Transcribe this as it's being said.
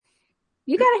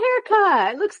You got a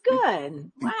haircut. It looks good.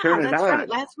 You Wow, turn it that's on. right.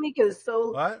 Last week it was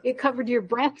What? it covered your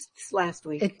breasts last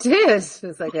week. It is.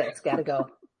 It's like, it's got to go.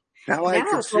 Now I Now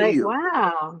can it's see like, you.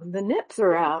 wow, the nips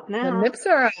are out The now. nips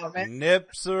are out, man.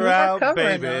 Nips are We're not out,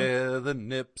 covering baby. them. The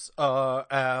nips are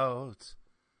out.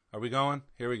 Are we going?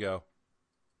 Here we go.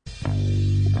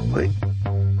 Wait.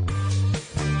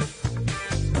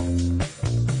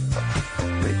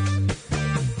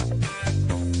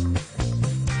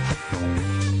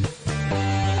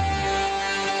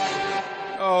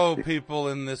 Oh, people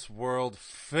in this world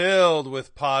filled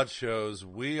with pod shows,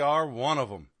 we are one of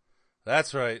them.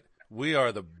 That's right. We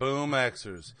are the Boom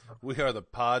Xers. We are the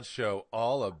pod show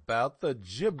all about the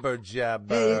Jibber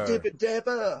Jabber. Hey, Jibber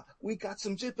Jabber, we got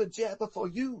some Jibber Jabber for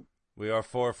you. We are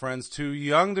four friends too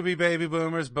young to be baby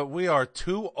boomers, but we are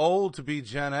too old to be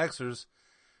Gen Xers.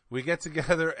 We get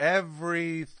together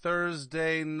every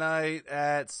Thursday night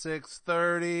at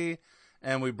 6:30,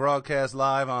 and we broadcast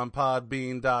live on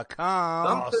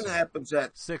podbean.com. Something happens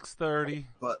at 6:30.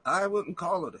 but I wouldn't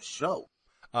call it a show.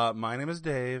 My name is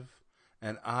Dave,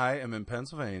 and I am in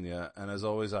Pennsylvania, and as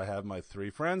always, I have my three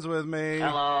friends with me.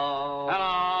 Hello.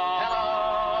 Hello.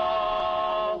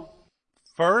 Hello.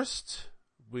 First,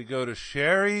 we go to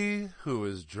Shari, who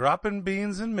is dropping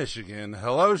beans in Michigan.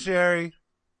 Hello, Shari.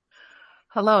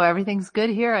 Hello, everything's good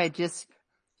here. I just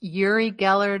Uri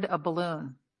Gellered a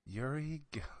balloon. Uri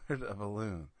Gellert a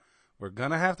balloon. We're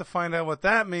going to have to find out what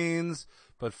that means,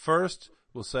 but first,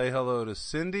 we'll say hello to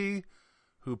Cindy,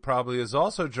 who probably is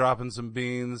also dropping some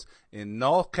beans in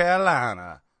North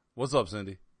Carolina. What's up,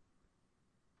 Cindy?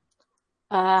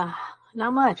 Not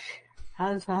much.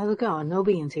 How's it going? No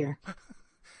beans here.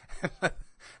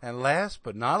 And last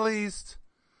but not least,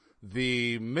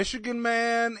 the Michigan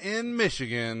man in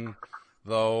Michigan,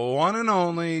 the one and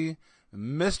only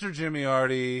Mr. Jimmy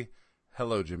Artie.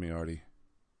 Hello, Jimmy Artie.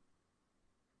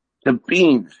 The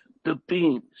beans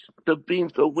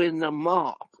will win them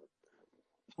all.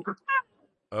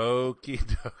 Okie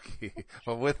dokie.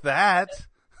 But with that,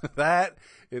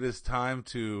 it is time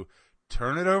to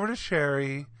turn it over to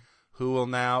Shari, who will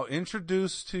now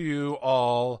introduce to you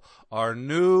all our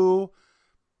new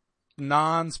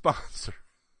non-sponsor.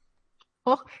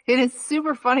 Well, it is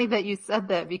super funny that you said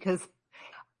that because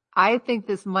I think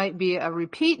this might be a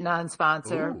repeat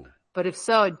non-sponsor. Ooh. But if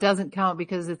so, it doesn't count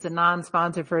because it's a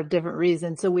non-sponsor for a different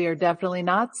reason. So we are definitely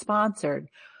not sponsored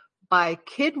by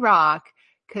Kidrock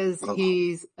because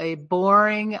he's a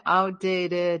boring,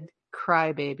 outdated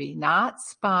crybaby. Not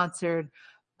sponsored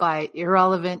by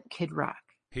irrelevant Kidrock.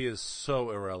 He is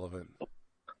so irrelevant.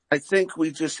 I think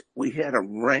we had a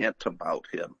rant about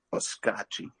him, a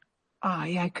scotchy. Oh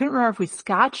yeah, I couldn't remember if we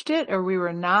scotched it or we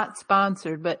were not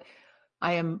sponsored, but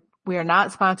we are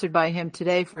not sponsored by him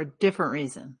today for a different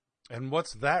reason. And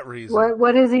what's that reason?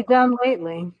 What has he done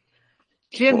lately?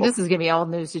 Jim, this is going to be old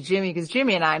news to Jimmy because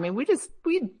Jimmy and I mean, we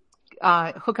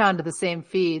hook onto the same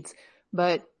feeds,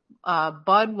 but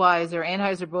Budweiser,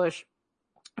 Anheuser-Busch,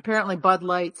 apparently Bud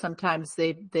Light, sometimes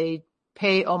they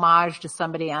pay homage to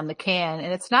somebody on the can,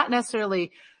 and it's not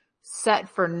necessarily set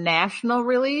for national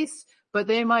release, but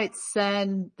they might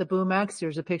send the Boom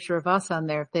Xers a picture of us on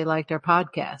there if they liked our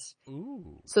podcast.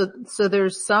 Ooh. So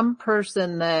there's some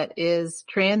person that is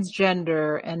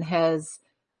transgender and has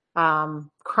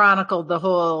chronicled the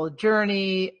whole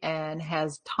journey and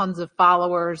has tons of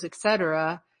followers,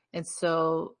 etc. And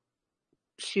so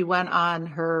she went on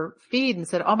her feed and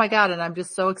said, "Oh my God, and I'm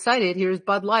just so excited. Here's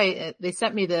Bud Light. They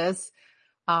sent me this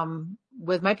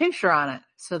with my picture on it."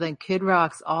 So then Kid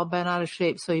Rock's all bent out of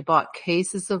shape. So he bought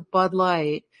cases of Bud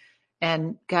Light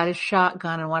and got his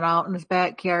shotgun and went out in his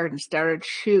backyard and started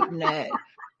shooting it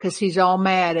because he's all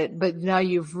mad at, but now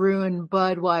you've ruined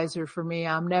Budweiser for me.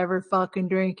 I'm never fucking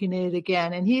drinking it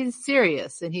again. And he's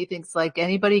serious and he thinks like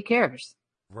anybody cares.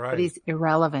 Right. But he's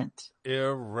irrelevant.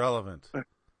 Irrelevant.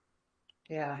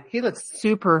 Yeah. He looks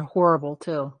super horrible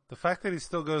too. The fact that he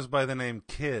still goes by the name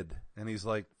Kid and he's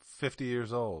like 50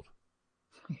 years old.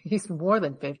 He's more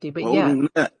than 50, but Older yeah. than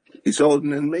that. He's older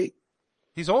than me.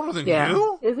 He's older than Yeah.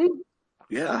 you? Is he?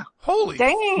 Yeah. Holy.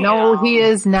 Damn. No, he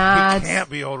is He not. can't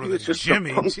be older He than was just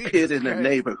Jimmy. a punk Jesus kid in the Christ.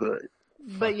 neighborhood.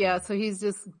 But yeah, so he's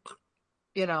just,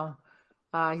 he's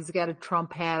got a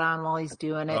Trump hat on while he's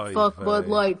doing it. Oy Fuck vey. Bud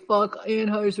Light, fuck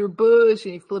Anheuser-Busch,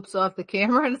 and he flips off the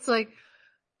camera, and it's like,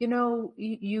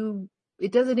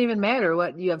 it doesn't even matter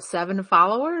what, you have 7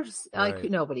 followers? Right. Like,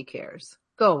 nobody cares.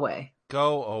 Go away.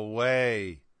 Go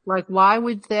away. Like, why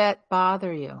would that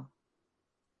bother you?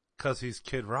 Because he's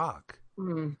Kid Rock.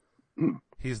 Mm.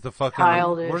 He's the fucking...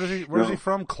 Childish. Where's he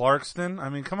from? Clarkston? I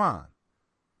mean, come on.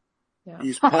 Yeah.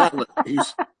 He's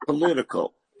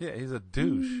political. Yeah, he's a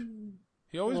douche.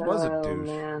 He always was a Oh, douche.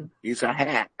 man. He's a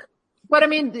hack. But I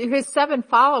mean, his 7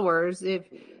 followers, if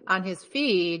on his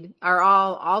feed, are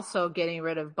all also getting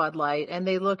rid of Bud Light, and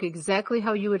they look exactly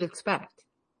how you would expect.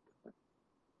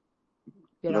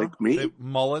 You know? Like me? They have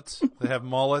mullets. They have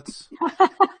mullets.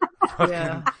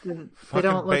 Yeah. They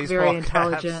don't look very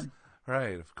intelligent.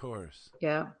 Right, of course.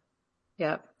 Yeah.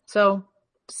 Yeah. So,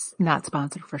 not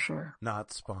sponsored for sure.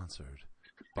 Not sponsored.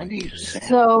 I need to say.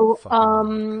 So,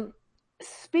 Fucking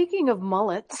speaking of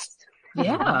mullets,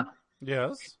 Yeah.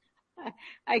 yes.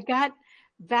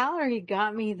 Valerie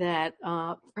got me that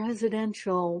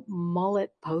presidential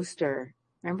mullet poster.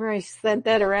 Remember I sent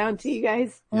that around to you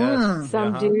guys? Yes.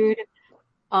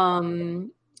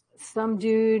 Some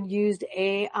dude used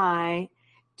AI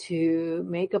to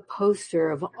make a poster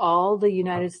of all the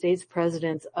United States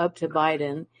presidents up to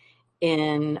Biden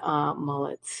in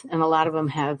mullets, and a lot of them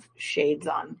have shades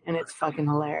on, and it's fucking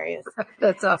hilarious.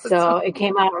 That's awesome. So it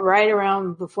came out right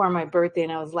around before my birthday,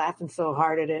 and I was laughing so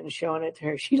hard at it and showing it to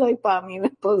her. She like bought me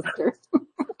the poster.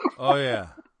 Oh yeah.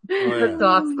 That's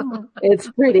awesome. It's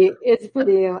pretty amazing.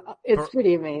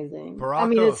 Barack I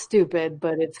mean, it's stupid,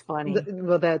 but it's funny.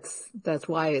 Well, that's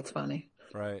why it's funny.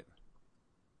 Right.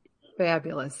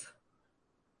 Fabulous.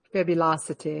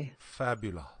 Fabulosity.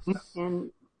 Fabulous.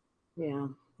 And yeah,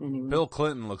 anyway. Bill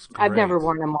Clinton looks great. I've never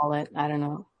worn a mullet. I don't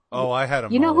know. Oh, I had a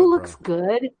mullet. You know who looks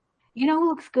good? You know who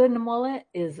looks good in a mullet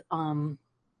is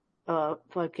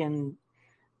fucking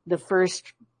the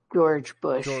first George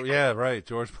Bush. Yeah, right,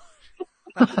 George Bush.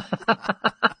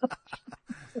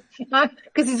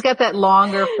 Because he's got that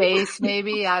longer face,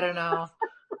 maybe. I don't know.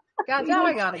 God, now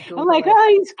I gotta Google I'm like, it.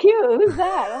 oh, he's cute. Who's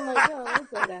that? I'm like, oh,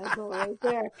 that's that asshole right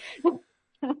there.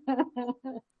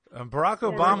 Barack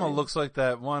Obama looks like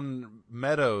that one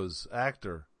Meadows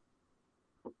actor.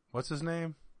 What's his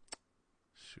name?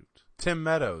 Shoot, Tim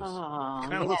Meadows. Oh,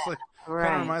 Kind of looks like. right.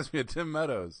 Kind of reminds me of Tim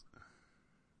Meadows.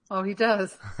 Oh, he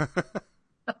does.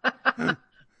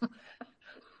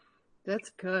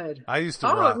 That's good. I used to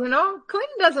rock. You know,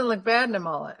 Clinton doesn't look bad in a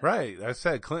mullet. Right, I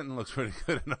said Clinton looks pretty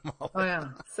good in a mullet. Oh yeah,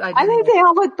 I think they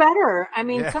all look better. I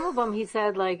mean, Yeah. some of them, he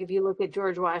said, like, if you look at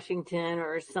George Washington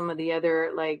or some of the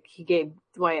other, like, he gave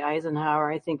Dwight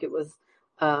Eisenhower, I think it was,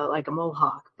 like a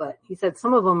mohawk, but he said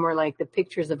some of them were like the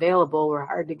pictures available were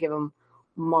hard to give him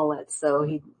mullets. So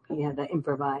he had to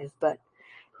improvise, but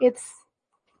it's,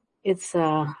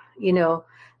 you know,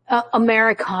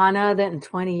 Americana that in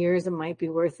 20 years it might be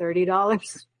worth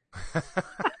 $30.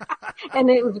 And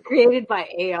it was created by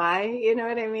AI, you know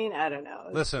what I mean? I don't know.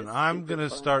 Listen, I'm going to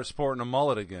start sporting a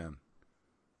mullet again.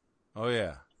 Oh,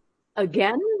 yeah.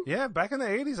 Again? Yeah, back in the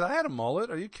 80s, I had a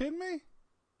mullet. Are you kidding me?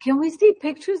 Can we see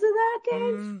pictures of that,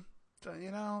 Dave?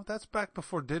 You know, that's back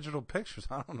before digital pictures.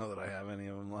 I don't know that I have any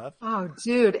of them left. Oh,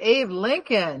 dude, Abe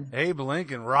Lincoln. Abe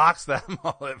Lincoln rocks that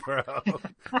mullet, bro.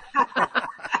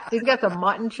 He's got the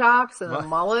mutton chops and the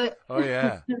mullet. Oh,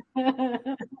 yeah.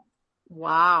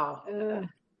 Wow.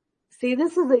 See,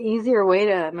 this is the easier way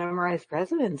to memorize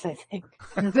presidents, I think.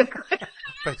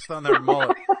 Based on their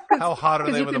mullet. How hot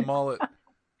are they with a mullet?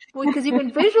 Well, because you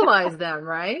can visualize them,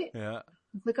 right? Yeah.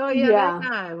 It's like, oh yeah, that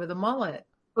guy with a mullet.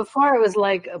 Before it was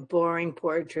like a boring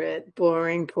portrait,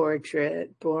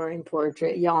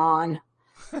 yawn.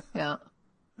 Yeah.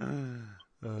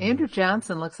 Andrew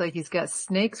Johnson looks like he's got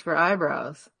snakes for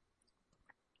eyebrows.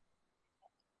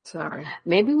 Sorry.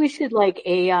 Maybe we should like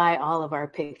AI all of our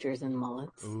pictures and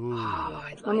mullets. Ooh. Oh,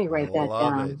 Let me write that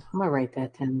love down. it. I'm going to write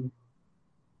that down.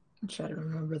 I'm trying to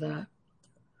remember that.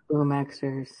 Boom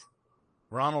Xers.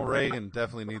 Ronald Reagan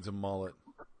definitely needs a mullet.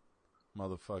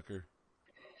 Motherfucker.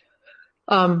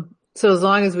 So as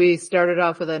long as we started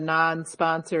off with a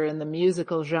non-sponsor in the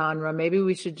musical genre, maybe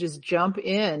we should just jump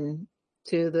in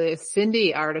to the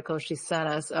Cindy article she sent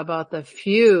us about the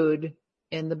feud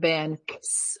in the band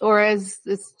Kiss, or as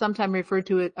it's sometimes referred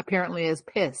to it apparently as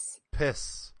Piss.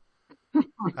 Piss.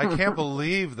 I can't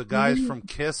believe the guys from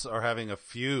Kiss are having a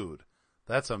feud.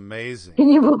 That's amazing. Can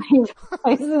you believe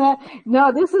that?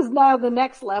 No, this is now the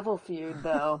next level feud,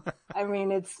 though. I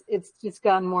mean, it's just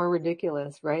gotten more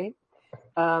ridiculous, right?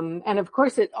 And of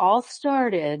course, it all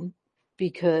started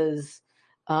because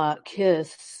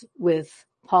Kiss with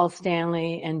Paul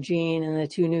Stanley and Gene and the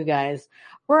two new guys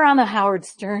were on the Howard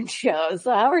Stern show.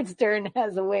 So Howard Stern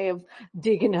has a way of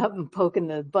digging up and poking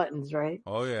the buttons, right?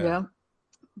 Oh, yeah. Yeah.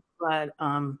 But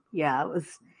yeah, it was.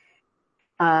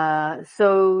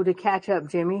 So to catch up,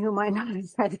 Jimmy, who might not have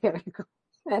read the article,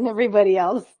 and everybody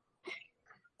else,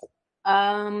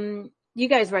 you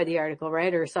guys read the article,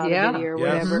 right? Or saw the video or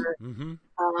whatever.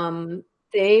 Mm-hmm.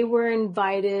 They were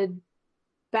invited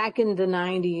back in the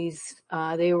 90s.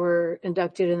 They were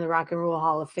inducted in the Rock and Roll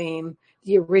Hall of Fame,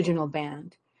 the original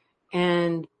band.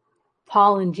 And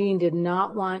Paul and Gene did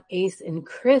not want Ace and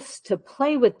Chris to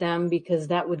play with them because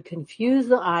that would confuse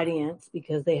the audience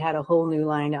because they had a whole new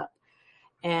lineup.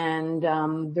 And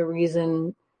the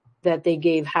reason that they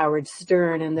gave Howard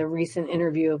Stern in the recent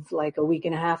interview of like a week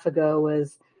and a half ago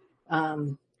was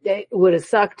they would have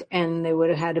sucked and they would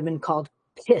have had to been called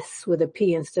Piss with a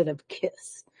P instead of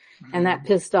Kiss. And that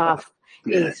pissed off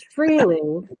Ace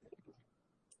Frehely.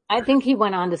 I think he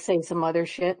went on to say some other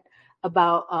shit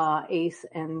about Ace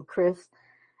and Chris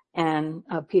and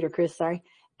Peter Chris, sorry.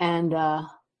 And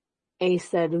Ace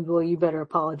said, well, you better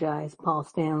apologize, Paul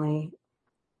Stanley,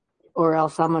 or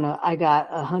else I got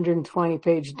a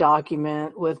 120-page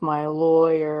document with my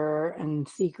lawyer and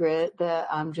secret that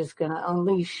I'm just going to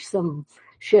unleash some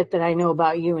shit that I know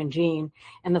about you and Gene.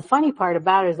 And the funny part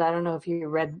about it is, I don't know if you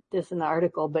read this in the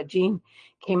article, but Gene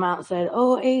came out and said,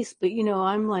 oh, Ace, but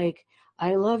I'm like,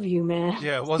 I love you, man.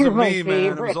 Yeah, it wasn't me,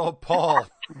 man. It was all Paul.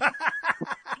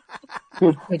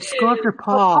 Just go after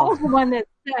Paul. Paul's the one that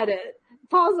said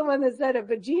it.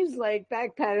 But Gene's like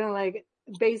backpedaling, like,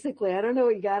 basically, I don't know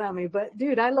what you got on me, but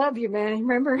dude, I love you, man.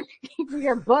 Remember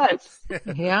your butts.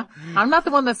 Yeah. I'm not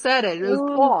the one that said it. It was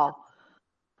Paul.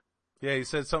 Yeah, he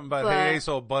said something about, hey, Ace,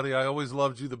 old buddy, I always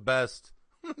loved you the best.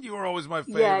 You were always my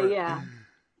favorite. Yeah.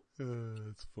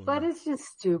 That's funny. But it's just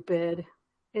stupid.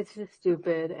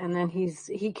 And then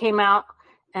he came out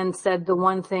and said the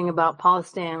one thing about Paul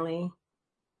Stanley.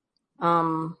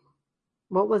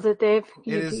 What was it, Dave?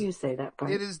 You say that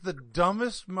part. It is the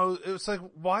dumbest, it's like,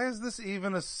 why is this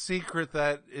even a secret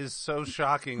that is so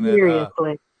shocking that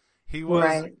Seriously. He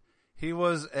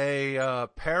was a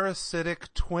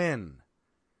parasitic twin.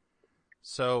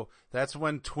 So that's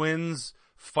when twins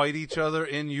fight each other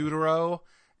in utero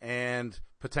and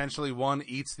potentially one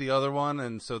eats the other one,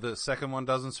 and so the second one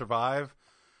doesn't survive.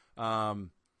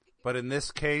 But in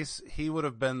this case, he would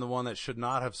have been the one that should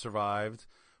not have survived,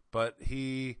 but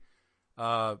he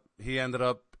ended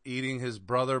up eating his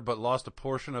brother but lost a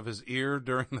portion of his ear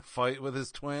during the fight with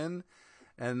his twin.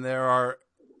 And there are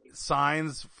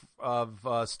signs of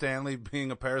Stanley being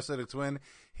a parasitic twin.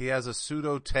 He has a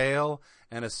pseudo tail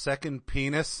and a second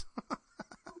penis.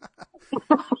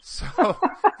 So,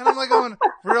 and I'm like going,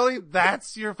 really?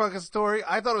 That's your fucking story?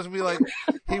 I thought it was going to be like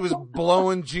he was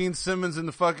blowing Gene Simmons in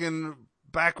the fucking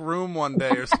back room one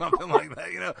day or something like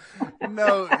that,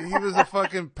 No, he was a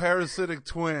fucking parasitic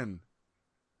twin.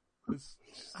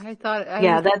 I thought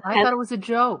it was a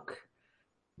joke.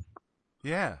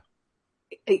 Yeah.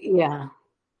 Yeah.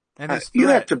 And you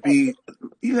have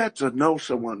to know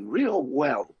someone real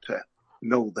well to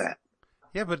know that.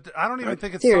 Yeah, but I don't even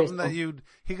think it's Seriously. something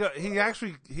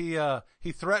that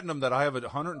he threatened him that I have a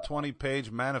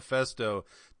 120-page manifesto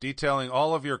detailing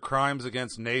all of your crimes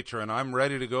against nature, and I'm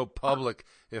ready to go public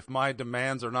if my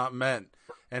demands are not met.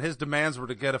 And his demands were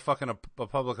to get a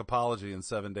public apology in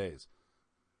 7 days.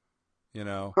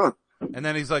 Huh. And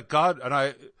then he's like, God, and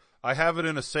I have it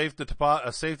in a safety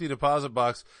deposit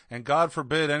box, and God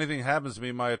forbid anything happens to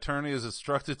me, my attorney is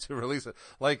instructed to release it.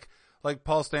 Like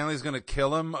Paul Stanley's going to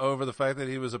kill him over the fact that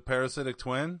he was a parasitic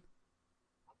twin?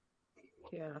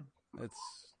 Yeah.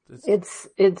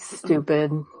 It's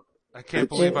stupid. I can't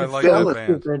believe I like that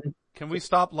band. Stupid. Can we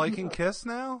stop liking Kiss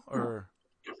now? Or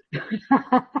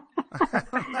I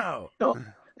don't know.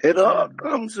 It all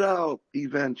comes out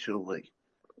eventually.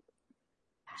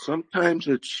 Sometimes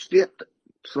it's shit.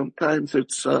 Sometimes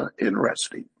it's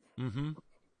interesting. Mm-hmm.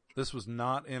 This was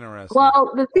not interesting.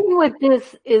 Well, the thing with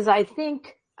this is I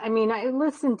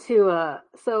listened to,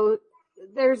 so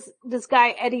there's this guy,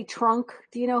 Eddie Trunk.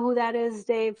 Do you know who that is,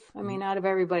 Dave? I mean, out of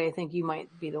everybody, I think you might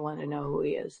be the one to know who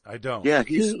he is. I don't. Yeah,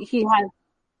 he has,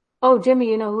 oh, Jimmy,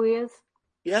 you know who he is?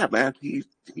 Yeah, man.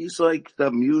 He's like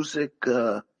the music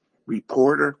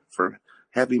reporter for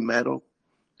heavy metal,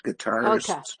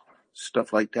 guitarists,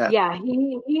 stuff like that. Yeah,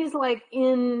 he's like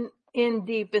in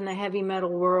deep in the heavy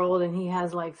metal world, and he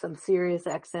has like some Sirius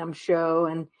XM show,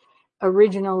 and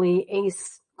originally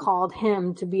Ace called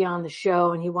him to be on the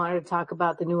show, and he wanted to talk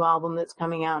about the new album that's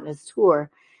coming out in his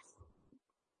tour,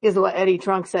 is what Eddie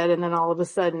Trunk said. And then all of a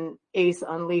sudden Ace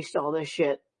unleashed all this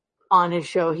shit on his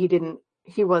show.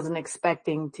 He wasn't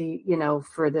expecting to,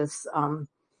 for this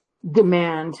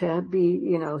demand to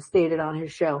be, stated on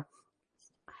his show.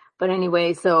 But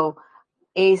anyway, so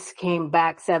Ace came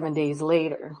back 7 days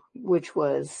later, which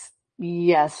was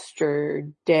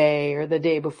yesterday or the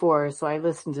day before. So I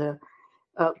listened to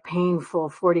a painful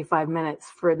 45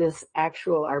 minutes for this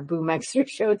our Boom Extra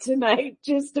show tonight,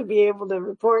 just to be able to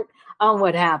report on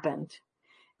what happened.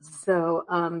 So,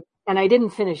 and I didn't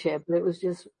finish it, but it was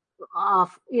just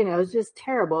off, it was just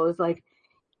terrible. It was like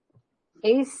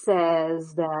Ace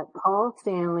says that Paul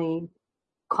Stanley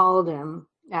called him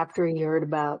after he heard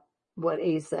about what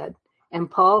Ace said. And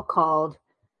Paul called.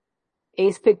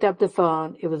 Ace picked up the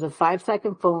phone. It was a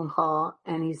 5-second phone call.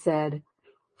 And he said,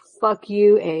 "Fuck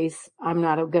you, Ace. I'm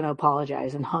not going to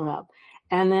apologize," and hung up.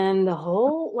 And then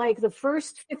the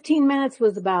first 15 minutes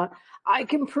was about, I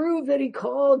can prove that he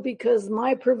called because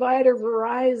my provider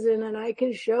Verizon, and I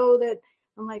can show that.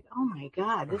 I'm like, oh my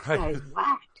God, this guy's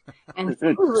whacked. And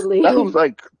supposedly, sounds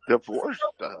like divorce.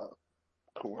 Oh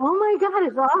my God,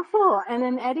 it's awful. And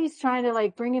then Eddie's trying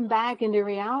to bring him back into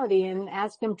reality and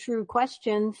ask him true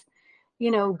questions,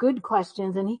 good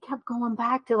questions. And he kept going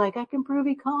back to I can prove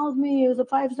he called me. It was a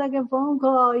 5-second phone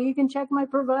call. You can check my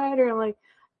provider. I'm like,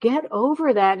 get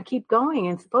over that and keep going.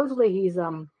 And supposedly he's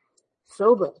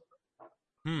sober,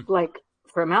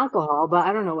 from alcohol, but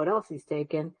I don't know what else he's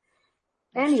taken.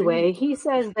 Anyway, he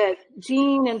says that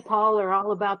Gene and Paul are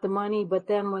all about the money, but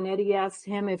then when Eddie asked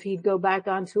him if he'd go back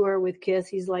on tour with Kiss,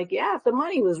 he's like, yeah, if the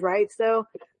money was right. So,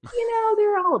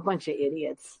 they're all a bunch of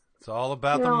idiots. It's all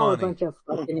about they're the all money. A bunch of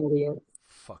fucking idiots.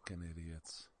 Fucking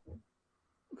idiots.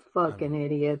 Fucking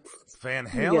idiots. Van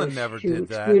Halen never did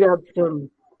that. Shoot up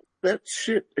some... That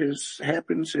shit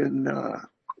happens in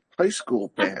high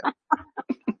school band.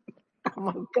 Oh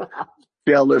my God.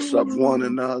 Jealous of one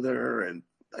another and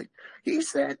he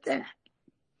said that.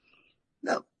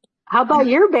 No. How about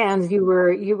your bands you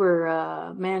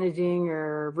were managing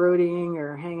or roading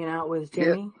or hanging out with,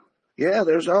 Jimmy? Yeah,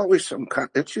 there's always some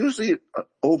it's usually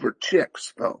over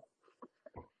chicks though.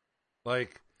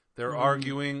 They're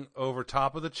arguing over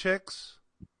top of the chicks?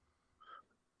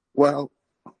 Well,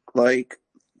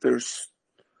 there's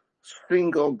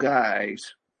single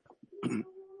guys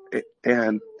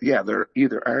and they're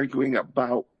either arguing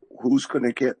about who's going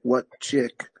to get what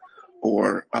chick,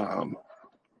 or a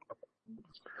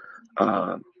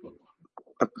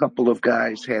couple of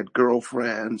guys had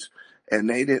girlfriends and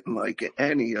they didn't like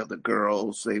any of the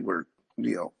girls. They were,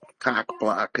 cock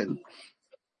blocking,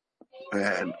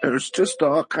 and there's just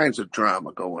all kinds of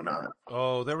drama going on.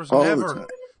 Oh, there was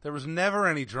never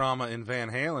any drama in Van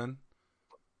Halen.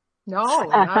 No,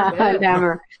 not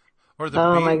never. Or the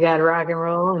my God, rock and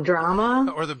roll and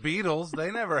drama. Or the Beatles,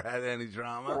 they never had any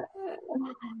drama.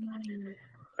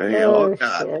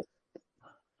 Shit.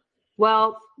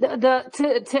 Well,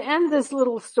 to end this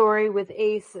little story with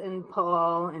Ace and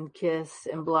Paul and Kiss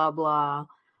and blah blah,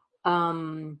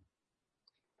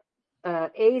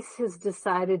 Ace has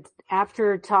decided,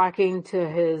 after talking to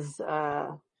his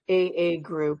AA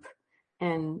group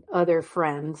and other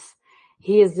friends,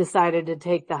 he has decided to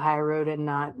take the high road and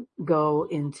not go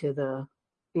into the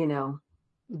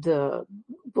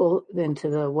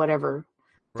whatever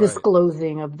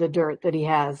disclosing of the dirt that he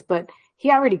has. But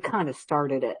he already kind of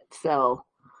started it. So,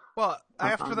 well,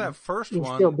 after that first he's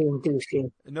one, still being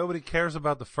douchey. Nobody cares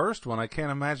about the first one. I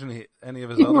can't imagine any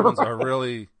of his other ones are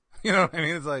really, you know what I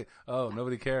mean? It's like, oh,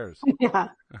 nobody cares. Yeah.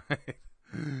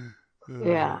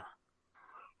 Yeah.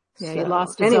 Yeah, he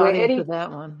lost his audience with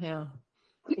that one. Yeah.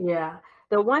 Yeah.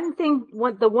 The one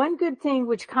good thing,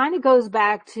 which kind of goes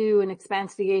back to an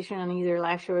investigation on either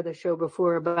last show or the show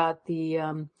before about the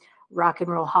Rock and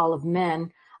Roll Hall of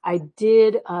Men, I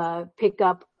did pick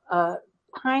up a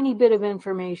tiny bit of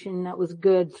information that was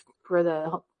good for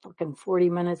the fucking 40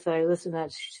 minutes that I listened to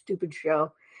that stupid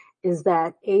show, is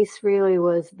that Ace Frehley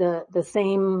was the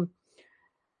same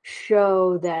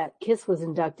show that Kiss was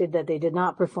inducted, that they did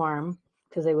not perform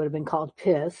because they would have been called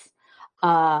Piss.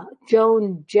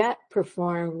 Joan Jett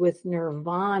performed with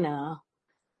Nirvana,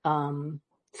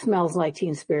 Smells Like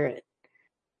Teen Spirit.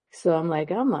 So I'm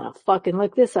like, I'm gonna fucking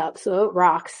look this up. So it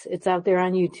rocks. It's out there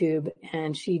on YouTube,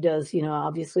 and she does,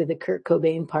 obviously the Kurt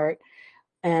Cobain part.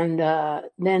 And,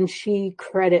 then she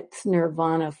credits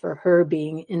Nirvana for her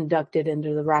being inducted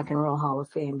into the Rock and Roll Hall of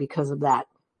Fame because of that.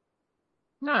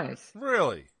 Nice.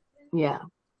 Really? Yeah.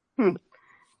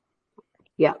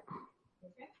 Yeah.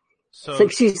 So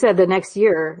she said the next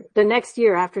year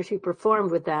after she performed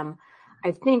with them,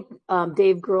 I think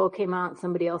Dave Grohl came out and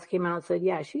somebody else came out and said,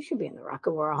 yeah, she should be in the Rock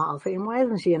and Roll Hall of Fame. Why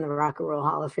isn't she in the Rock and Roll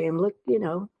Hall of Fame? Look,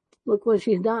 look what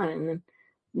she's done. And then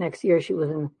next year she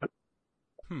was in.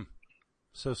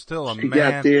 So still she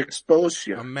got the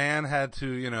exposure. A man had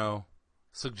to,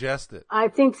 suggest it. I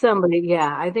think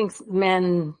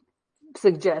men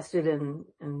suggested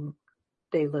and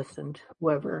they listened.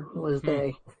 Whoever was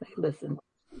they listened.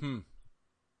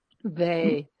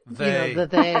 They. The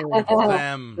they.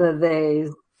 Them. The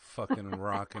theys. Fucking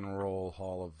Rock and Roll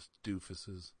Hall of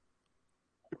Doofuses.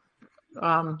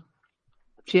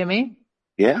 Jimmy?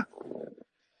 Yeah?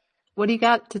 What do you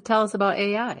got to tell us about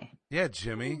AI? Yeah,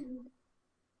 Jimmy.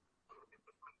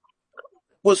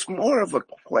 Was more of a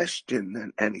question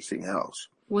than anything else.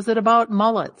 Was it about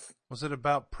mullets? Was it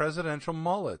about presidential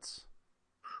mullets?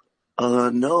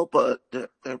 No, but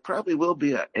there probably will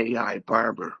be an AI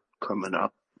barber coming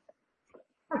up.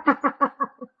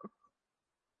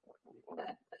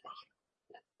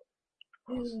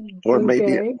 Or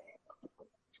maybe. Okay.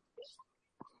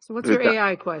 So what's your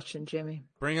AI question, Jimmy?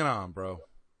 Bring it on, bro.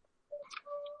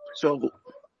 So,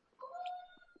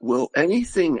 will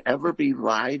anything ever be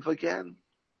live again?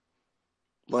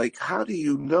 Like, how do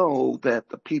you know that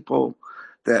the people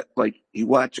that, like, you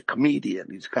watch a comedian,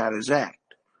 he's got his act.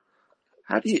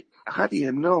 How do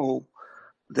you know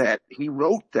that he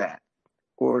wrote that?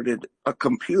 Or did a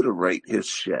computer write his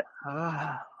shit?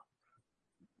 Ah,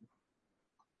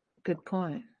 good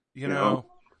point. You know,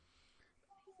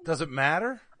 does it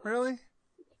matter, really?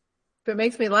 If it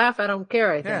makes me laugh, I don't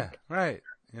care, I think. Yeah, right.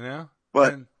 You know?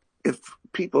 But if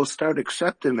people start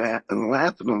accepting that and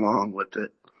laughing along with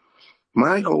it,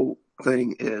 my whole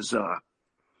thing is,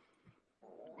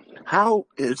 how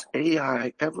is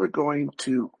AI ever going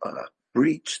to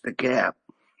breach the gap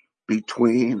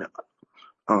between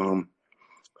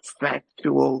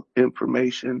factual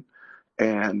information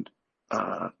and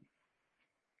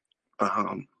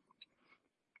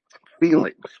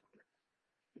feelings?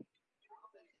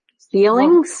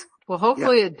 Feelings? Well,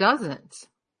 hopefully it doesn't.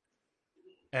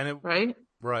 And it, right?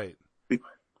 Right.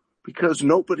 Because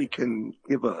nobody can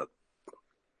give a,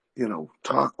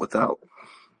 talk without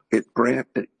it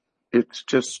branded. It's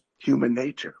just human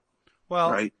nature.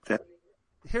 Well, right?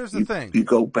 Here's the thing. You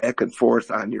go back and forth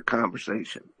on your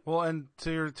conversation. Well, and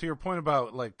to your point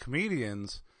about like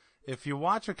comedians, if you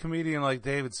watch a comedian like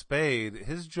David Spade,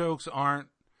 his jokes aren't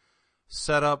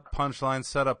set up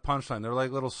punchline. They're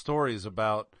like little stories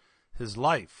about his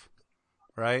life,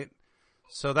 right?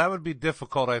 So that would be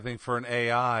difficult, I think, for an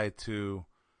AI to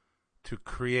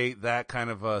create that kind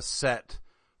of a set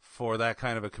for that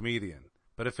kind of a comedian.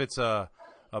 But if it's a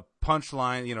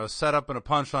punchline, set up and a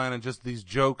punchline and just these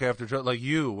joke after joke, like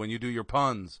you, when you do your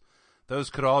puns, those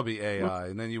could all be AI,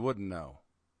 and then you wouldn't know.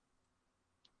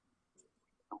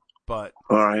 But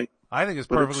all right, I think it's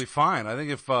perfectly fine. I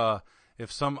think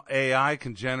if some AI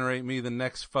can generate me the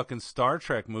next fucking Star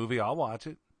Trek movie, I'll watch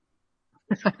it.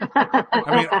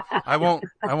 I mean,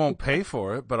 I won't pay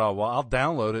for it, but I'll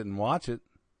download it and watch it.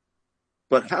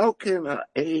 But how can an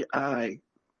AI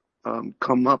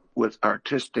come up with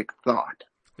artistic thought?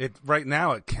 Right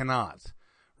now it cannot.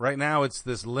 Right now it's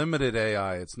this limited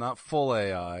AI. It's not full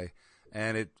AI,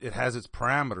 and it has its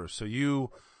parameters. So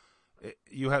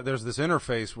there's this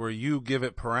interface where you give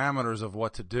it parameters of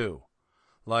what to do.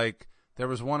 Like there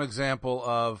was one example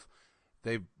of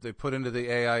they put into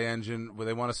the AI engine where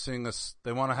they want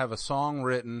to have a song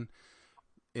written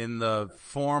in the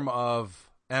form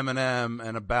of Eminem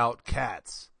and about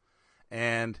cats,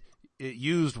 and it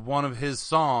used one of his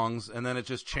songs, and then it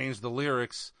just changed the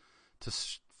lyrics to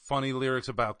funny lyrics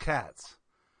about cats.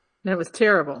 And it was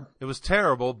terrible. It was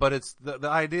terrible, but it's the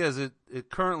idea is it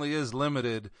currently is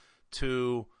limited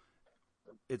to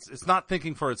it's not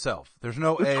thinking for itself. There's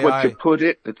no AI.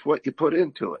 It's what you put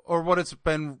into it, or what it's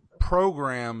been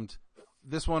programmed.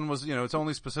 This one was, it's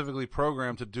only specifically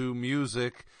programmed to do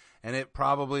music, and it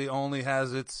probably only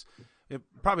has it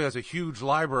probably has a huge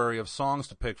library of songs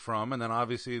to pick from, and then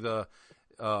obviously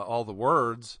all the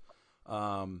words.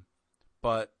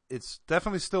 But it's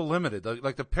definitely still limited.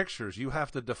 Like the pictures, you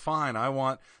have to define, I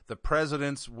want the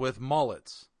presidents with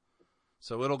mullets.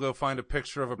 So it'll go find a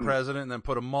picture of a president and then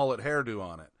put a mullet hairdo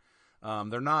on it.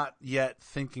 They're not yet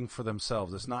thinking for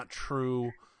themselves. It's not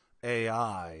true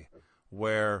AI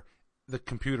where the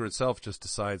computer itself just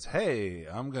decides, hey,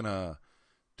 I'm going to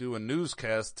do a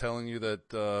newscast telling you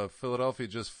that Philadelphia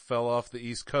just fell off the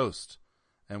East Coast,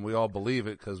 and we all believe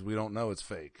it because we don't know it's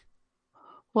fake.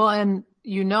 Well, and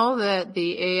you know that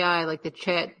the AI, like the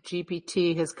Chat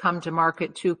GPT, has come to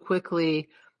market too quickly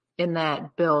in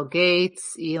that Bill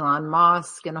Gates, Elon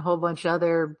Musk, and a whole bunch of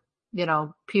other,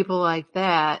 people like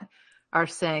that are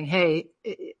saying, hey,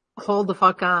 hold the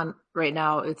fuck on right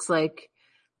now. It's like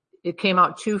it came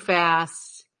out too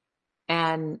fast,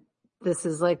 and this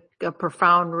is like a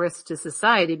profound risk to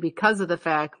society because of the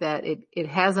fact that it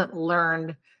hasn't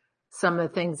learned some of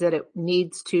the things that it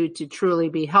needs to truly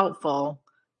be helpful.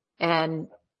 And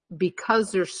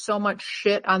because there's so much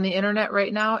shit on the internet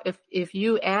right now, if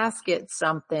you ask it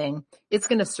something, it's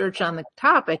going to search on the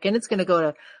topic, and it's going to go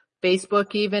to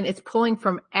Facebook even. It's pulling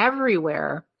from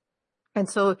everywhere. And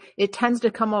so it tends to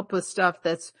come up with stuff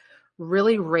that's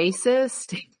really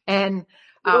racist, and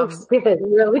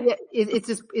really,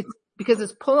 it's because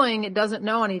it's pulling, it doesn't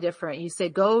know any different. You say,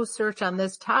 go search on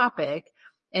this topic,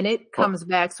 and it comes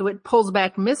back. So it pulls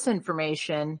back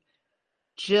misinformation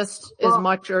just as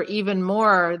much or even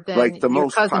more than Like the your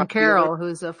most cousin popular- Carol,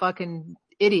 who's a fucking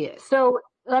idiot. So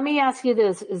let me ask you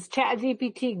this: is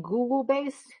ChatGPT Google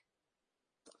based?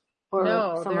 Or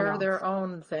No, someone they're else? their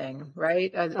own thing,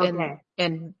 right? Okay.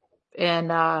 And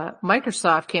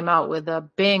Microsoft came out with a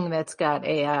Bing that's got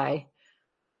AI.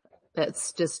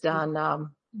 That's just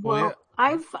on. Well,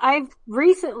 I've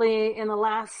recently, in the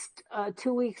last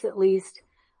 2 weeks at least,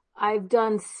 I've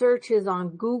done searches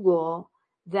on Google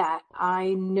that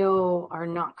I know are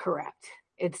not correct.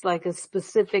 It's like a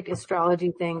specific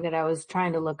astrology thing that I was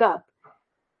trying to look up.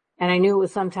 And I knew it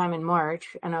was sometime in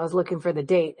March, and I was looking for the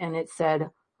date, and it said,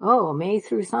 oh, May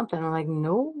through something. I'm like,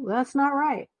 no, that's not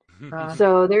right.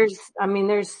 So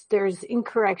there's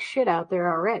incorrect shit out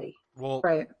there already. Well,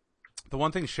 right. the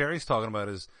one thing Sherry's talking about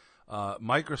is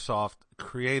Microsoft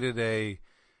created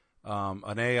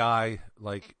an AI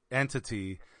like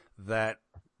entity that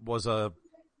was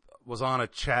on a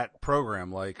chat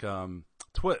program like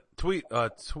Twitter,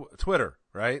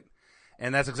 right?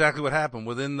 And that's exactly what happened.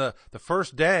 Within the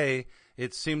first day,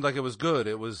 it seemed like it was good.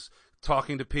 It was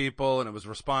talking to people and it was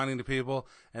responding to people.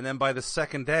 And then by the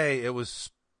second day, it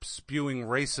was spewing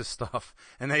racist stuff.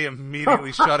 And they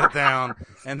immediately shut it down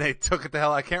and they took it to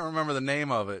hell. I can't remember the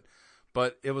name of it,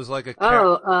 but it was like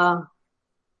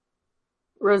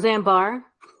Roseanne Barr.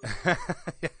 Yeah.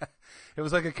 It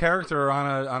was like a character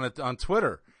on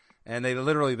Twitter. And they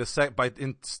literally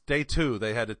in day 2,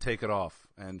 they had to take it off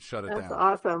and shut it down. That's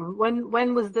awesome.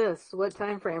 When was this? What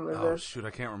time frame was this? Oh shoot,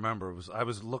 I can't remember. I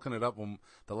was looking it up when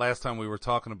the last time we were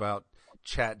talking about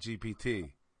Chat GPT.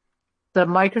 The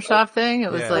Microsoft thing.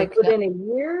 It was like within a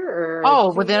year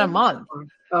or within a month.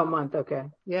 Oh, a month. Okay.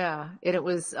 Yeah, and it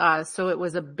was so it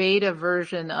was a beta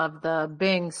version of the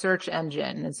Bing search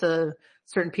engine, and so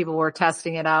certain people were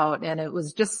testing it out, and it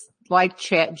was just like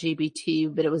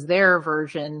ChatGPT, but it was their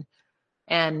version.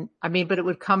 And I mean, but it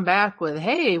would come back with,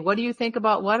 "Hey, what do you think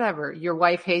about whatever? Your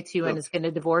wife hates you and is going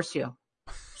to divorce you."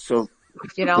 So,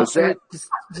 you know, is that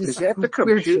the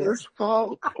computer's shit.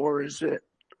 fault, or is it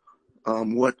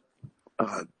what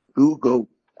Google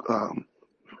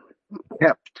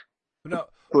kept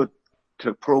put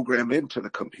to program into the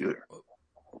computer?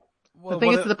 Well, I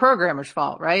think it's the programmer's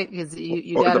fault, right? Because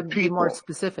you got to be more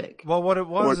specific. Well, what it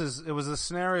was is it was a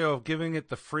scenario of giving it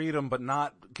the freedom, but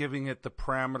not giving it the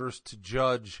parameters to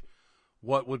judge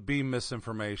what would be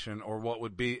misinformation or what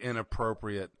would be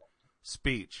inappropriate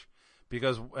speech.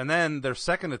 And then their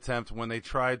second attempt, when they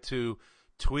tried to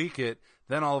tweak it,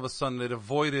 then all of a sudden it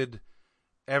avoided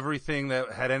everything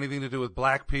that had anything to do with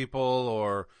black people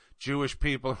or Jewish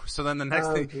people. So then the next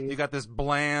thing, you got this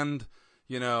bland,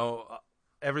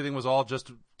 everything was all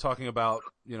just talking about,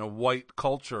 white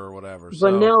culture or whatever.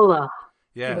 So, vanilla.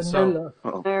 Yeah. Vanilla.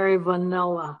 So, very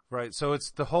vanilla. Right. So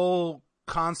it's the whole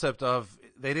concept of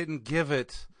they didn't give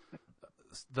it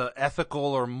the ethical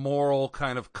or moral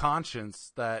kind of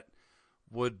conscience that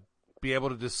would be able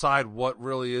to decide what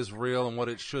really is real and what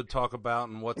it should talk about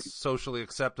and what's socially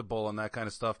acceptable and that kind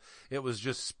of stuff. It was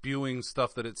just spewing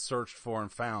stuff that it searched for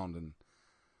and found. And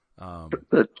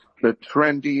the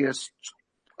trendiest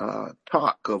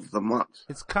talk of the month.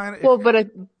 It's kind of but I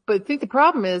think the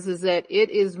problem is that it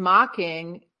is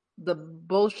mocking the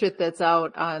bullshit that's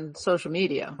out on social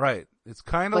media. Right. It's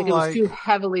kind of like it was too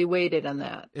heavily weighted on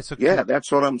that.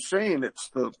 That's what I'm saying. It's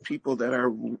the people that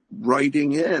are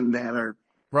writing in that are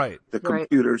right. The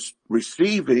computer's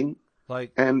receiving,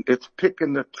 and it's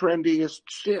picking the trendiest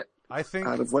shit. I think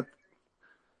out of what.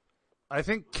 I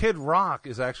think Kid Rock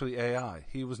is actually AI.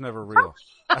 He was never real.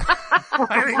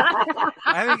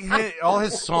 I think all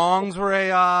his songs were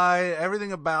AI.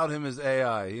 Everything about him is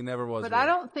AI. He never was. But real. I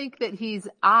don't think that he's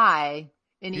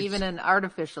even an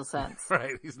artificial sense.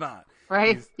 Right, he's not.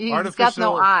 Right, he's got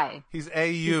no I. He's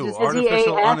AU. Is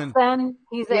artificial he AS then?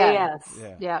 He's AS.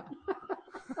 Yeah.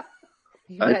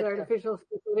 Artificial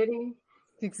stupidity.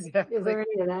 Exactly. Is there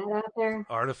any of that out there?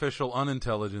 Artificial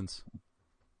unintelligence.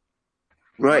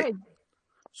 Right.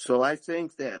 So I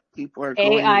think that people are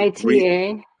going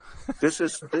AITA. This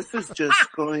is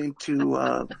just going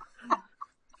to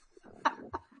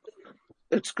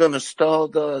it's going to stall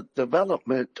the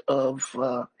development of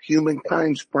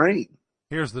humankind's brain.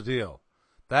 Here's the deal.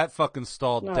 That fucking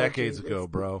stalled decades ago,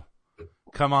 bro.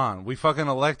 Come on. We fucking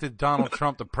elected Donald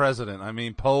Trump the president. I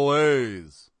mean,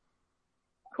 please.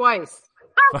 Twice.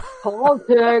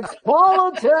 Politics.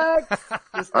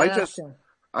 I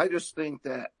just think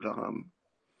that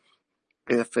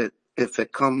if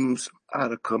it comes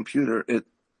out of computer,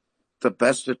 the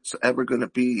best it's ever going to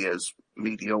be is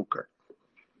mediocre.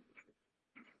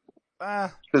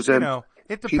 Because then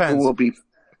it depends. People will be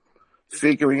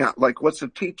figuring out, what's a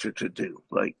teacher to do?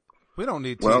 We don't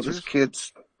need Well, teachers.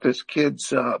 this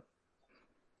kid's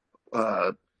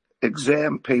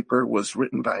exam paper was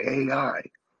written by AI.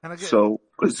 So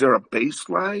is there a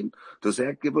baseline? Does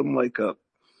that give him like a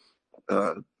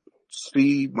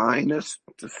C minus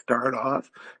to start off,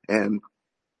 and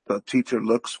the teacher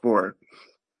looks for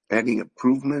any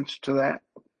improvements to that?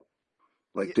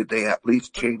 Like, did they at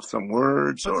least change some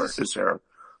words, or is there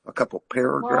a couple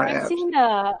Well, paragraphs?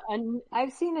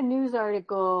 I've seen a news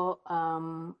article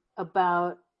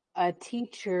about a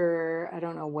teacher, I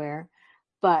don't know where,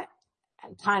 but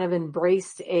kind of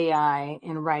embraced AI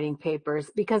in writing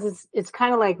papers because it's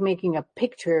kind of like making a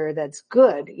picture that's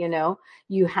good, you know.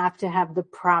 You have to have the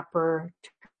proper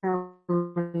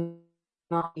terminology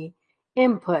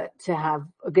input to have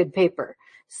a good paper.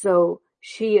 So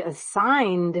she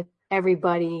assigned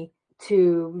everybody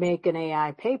to make an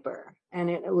AI paper, and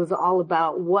it was all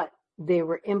about what they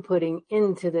were inputting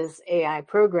into this AI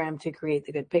program to create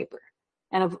the good paper.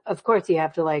 And of course, you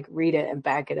have to like read it and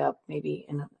back it up, maybe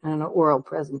in an oral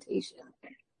presentation.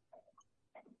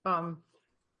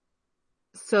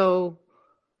 So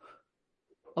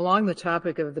along the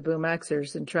topic of the Boom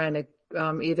Xers and trying to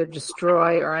either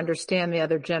destroy or understand the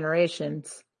other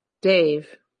generations, Dave,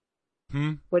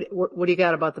 what do you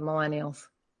got about the millennials?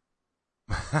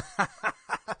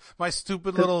 My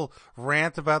stupid little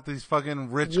rant about these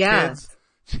fucking rich kids.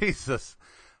 Jesus.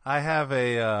 I have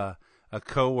a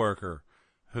coworker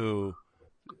who,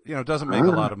 you know, doesn't make a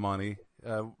lot of money.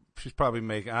 She's probably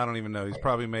making, I don't even know. He's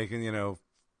probably making, you know,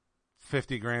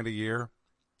 $50,000 a year.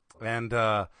 And,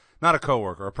 not a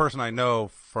coworker, a person I know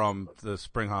from the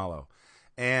Spring Hollow.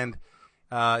 And,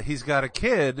 he's got a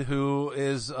kid who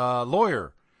is a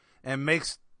lawyer and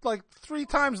makes like 3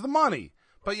 times the money.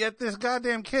 But yet this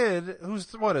goddamn kid who's,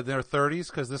 what, in their 30s,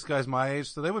 because this guy's my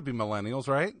age, so they would be millennials,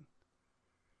 right?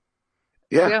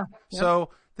 Yeah.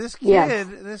 So this kid,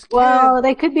 well,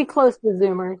 they could be close to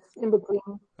Zoomers in between.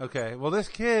 Okay. Well, this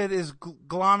kid is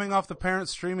glomming off the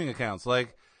parents' streaming accounts.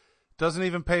 Like, doesn't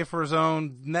even pay for his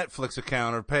own Netflix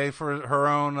account or pay for her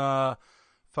own,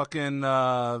 fucking,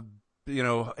 you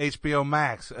know, HBO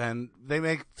Max. And they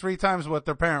make 3 times what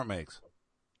their parent makes.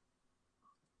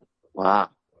 Wow.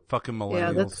 Fucking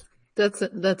millennials. Yeah,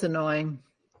 that's annoying.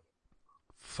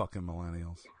 Fucking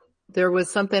millennials. There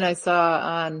was something I saw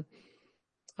on,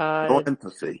 No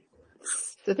empathy.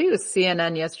 I think it was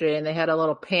CNN yesterday, and they had a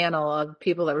little panel of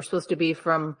people that were supposed to be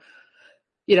from,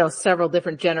 you know, several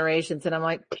different generations. And I'm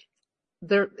like,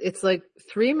 it's like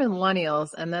 3 millennials,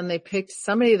 and then they picked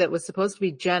somebody that was supposed to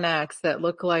be Gen X that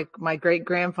looked like my great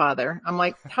grandfather. I'm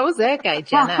like, how is that guy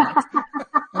Gen X?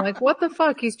 I'm like, what the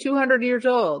fuck? He's 200 years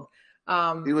old.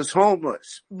 He was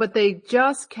homeless. But they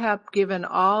just kept giving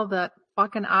all that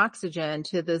fucking oxygen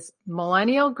to this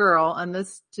millennial girl, and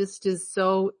this just is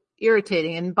so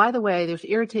irritating. And by the way, there's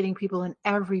irritating people in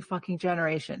every fucking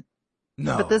generation.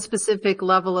 No. But this specific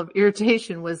level of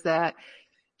irritation was that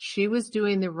she was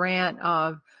doing the rant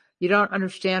of, you don't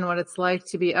understand what it's like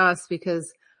to be us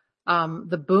because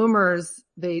the boomers,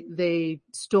 they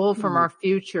stole from our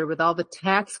future with all the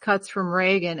tax cuts from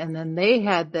Reagan, and then they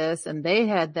had this and they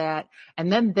had that,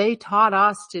 and then they taught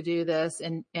us to do this,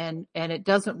 and it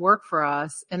doesn't work for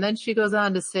us. And then she goes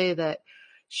on to say that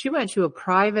she went to a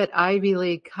private Ivy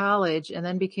League college and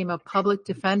then became a public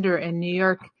defender in New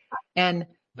York, and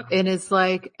it's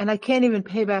like, and I can't even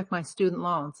pay back my student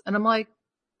loans. And I'm like,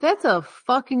 that's a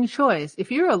fucking choice. If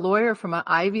you're a lawyer from an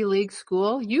Ivy League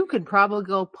school, you could probably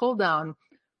go pull down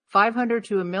 500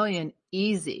 to $1 million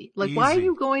easy. Like, why are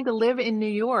you going to live in New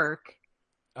York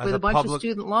with a bunch of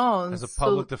student loans? As a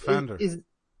public defender.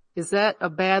 Is that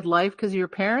a bad life because of your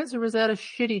parents, or was that a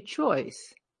shitty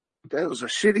choice? That was a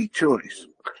shitty choice.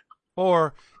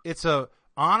 Or it's a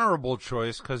honorable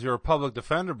choice because you're a public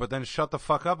defender, but then shut the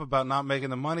fuck up about not making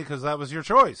the money because that was your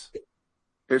choice.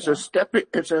 It's a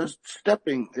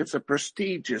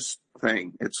prestigious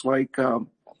thing. It's like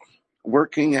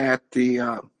working at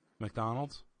the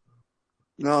McDonald's?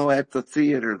 No, at the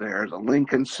theater there, the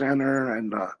Lincoln Center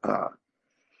and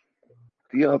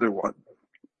the other one,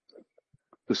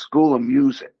 the School of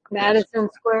Music. Madison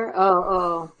Square?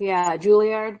 Oh, yeah,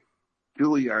 Juilliard?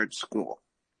 Juilliard School.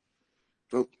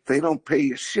 So they don't pay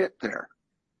you shit there,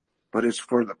 but it's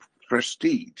for the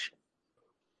prestige.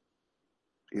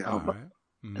 You know, Right.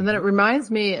 And then it reminds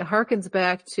me, it harkens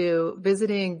back to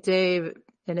visiting Dave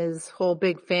and his whole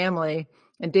big family.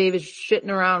 And Dave is shitting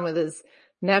around with his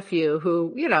nephew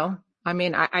who, you know, I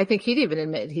mean, I think he'd even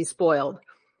admit he's spoiled.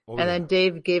 Oh, and then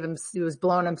Dave he was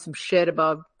blowing him some shit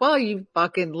about, well, you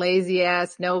fucking lazy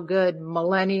ass, no good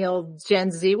millennial, Gen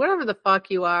Z, whatever the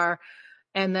fuck you are.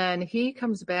 And then he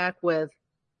comes back with,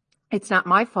 it's not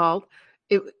my fault.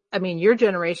 I mean, your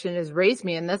generation has raised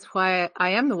me, and that's why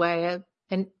I am the way I am.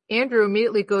 And Andrew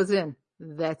immediately goes in.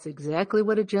 That's exactly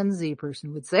what a Gen Z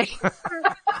person would say.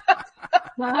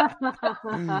 Yeah,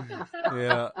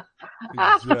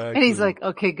 exactly. And he's like,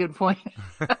 okay, good point.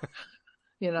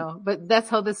 But that's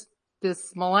how this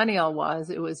millennial was.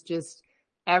 It was just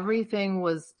everything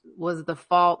was the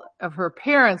fault of her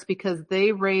parents because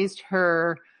they raised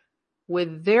her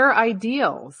with their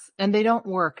ideals and they don't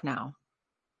work now.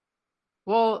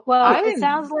 Well, it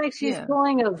sounds like she's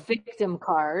pulling a victim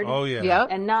card. Oh, yeah. Yep.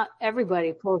 And not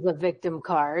everybody pulls a victim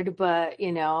card, but,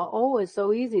 it's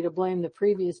so easy to blame the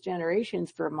previous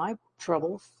generations for my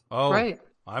troubles. Oh, right.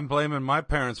 I'm blaming my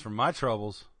parents for my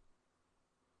troubles.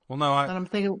 Well, no, and I'm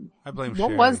thinking, I blame what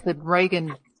Shari. was the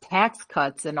Reagan tax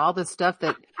cuts and all the stuff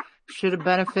that should have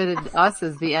benefited us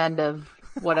as the end of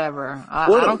whatever?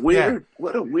 What a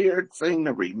weird thing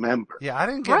to remember. Yeah, I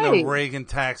didn't get no Reagan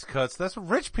tax cuts. That's what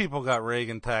rich people got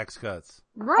Reagan tax cuts.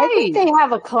 Right. I think they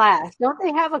have a class. Don't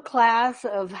they have a class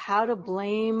of how to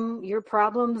blame your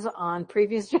problems on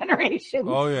previous generations?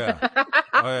 Oh, yeah.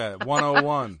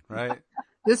 101, right?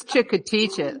 This chick could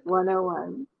teach it.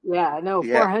 101. Yeah, no,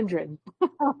 400.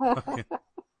 Okay.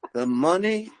 The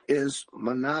money is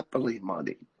monopoly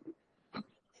money.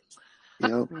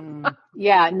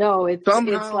 Yeah, no, it's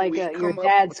like we your come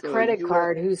dad's up with credit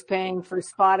card who's paying for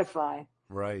Spotify.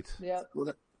 Right. Yep.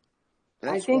 Well,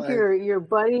 I think your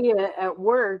buddy at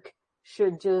work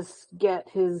should just get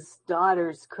his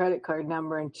daughter's credit card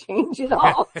number and change it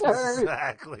all to hers.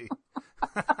 Exactly.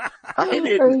 I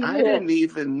didn't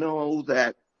even know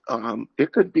that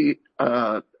it could be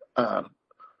what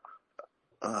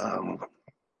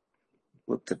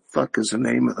the fuck is the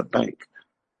name of the bank?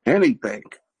 Any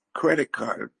bank credit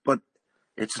card, but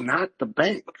it's not the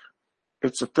bank.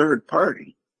 It's a third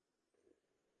party.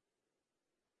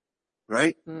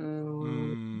 Right?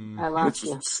 I lost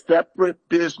you. It's a separate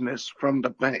business from the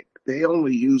bank. They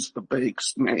only use the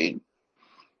bank's name.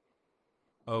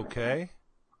 Okay.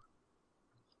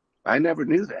 I never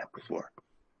knew that before.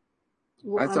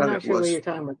 Well, I thought I'm not it sure was. what you're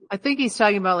talking about. I think he's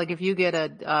talking about like if you get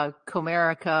a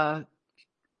Comerica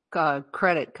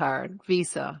credit card,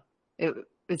 Visa,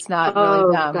 it's not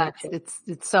really them. Gotcha.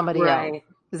 It's somebody else.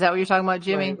 Is that what you're talking about,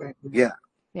 Jimmy? Right. Yeah.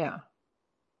 Yeah.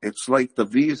 It's like the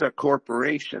Visa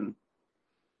Corporation.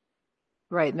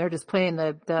 Right, and they're just playing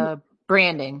the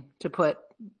branding to put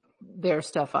their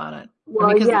stuff on it.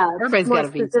 Well, everybody's got a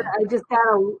Visa. I just got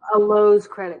a Lowe's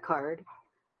credit card,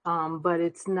 but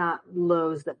it's not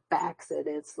Lowe's that backs it.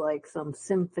 It's like some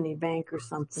Symphony Bank or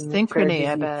something. Synchrony,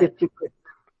 I bet.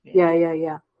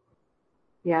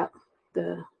 Yeah.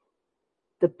 The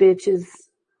bitches,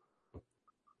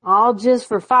 all just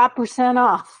for 5%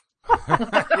 off.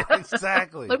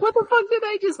 Exactly. Like, what the fuck did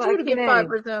I just do to get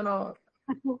 5% off?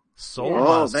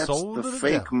 That's the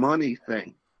fake money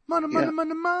thing. Money.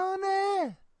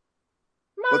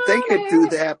 But they could do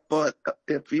that, but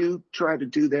if you try to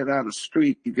do that on the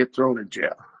street, you get thrown in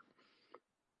jail.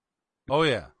 Oh,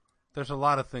 yeah. There's a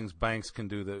lot of things banks can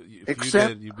do that. If you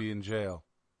did, you'd be in jail.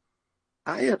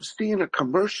 I have seen a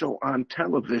commercial on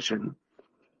television.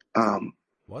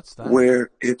 What's that?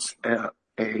 Where it's a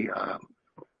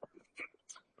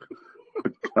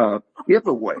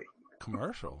giveaway.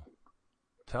 Commercial?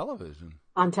 Television?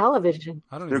 On television.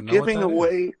 I don't They're even know giving what that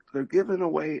away. is. They're giving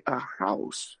away a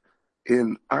house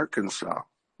in Arkansas.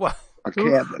 What? A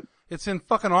cabin. It's in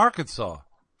fucking Arkansas.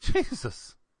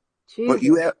 Jesus. But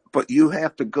you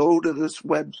have to go to this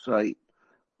website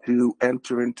to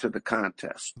enter into the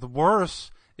contest. The worse,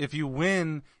 if you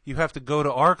win, you have to go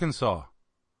to Arkansas.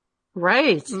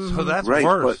 Right. So that's right,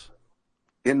 worse.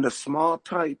 But in the small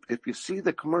type, if you see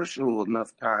the commercial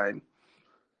enough time,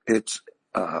 it's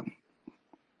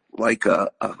like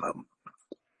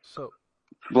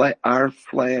our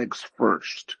flags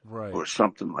first, right, or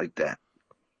something like that.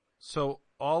 So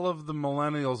all of the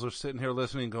millennials are sitting here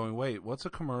listening going, wait, what's a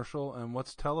commercial and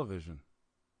what's television?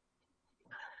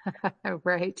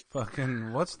 Right.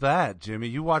 Fucking, what's that, Jimmy?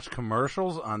 You watch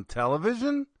commercials on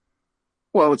television?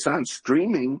 Well, it's on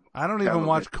streaming. I don't even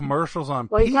watch commercials on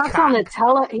Well, he Peacock.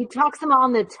 talks them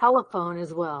on the telephone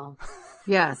as well.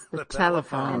 Yes, the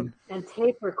telephone. And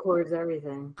tape records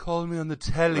everything. Call me on the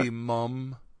telly,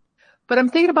 Mum. But I'm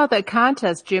thinking about that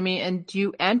contest, Jimmy, and do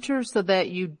you enter so that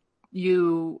you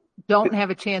don't have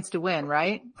a chance to win,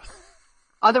 right?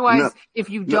 Otherwise, if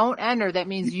you don't enter, that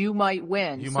means you might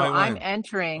win. I'm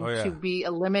entering to be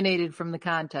eliminated from the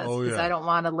contest because I don't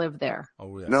want to live there.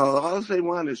 Oh, yeah. No, all they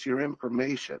want is your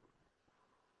information.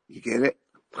 You get it?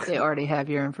 They already have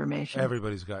your information.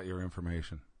 Everybody's got your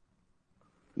information.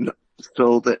 No,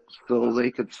 so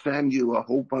they could send you a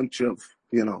whole bunch of,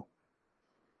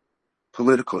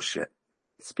 political shit.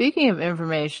 Speaking of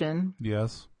information,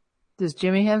 Yes. does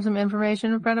Jimmy have some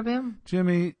information in front of him?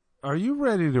 Jimmy, are you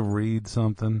ready to read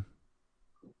something?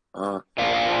 Yeah.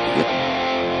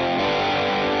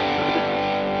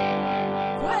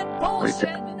 Quit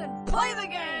bullshitting and play the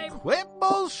game. Quit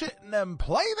bullshitting and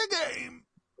play the game.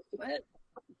 Quit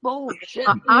bullshit.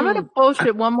 I'm going to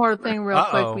bullshit one more thing real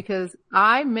Uh-oh. quick because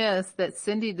I missed that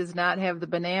Cindy does not have the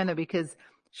banana because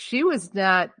she was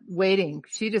not waiting.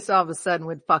 She just all of a sudden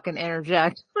would fucking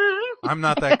interject. I'm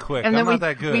not that quick. And I'm then not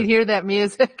that good. we'd hear that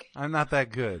music. I'm not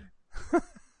that good.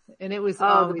 And it was, the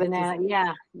always banana. just-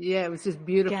 Yeah. yeah, it was just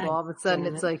beautiful. God All of a sudden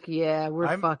damn it's it. like, yeah, we're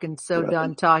I'm- fucking so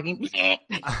done talking.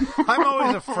 I'm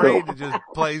always afraid to just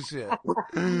play shit.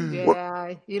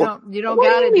 Yeah, you don't What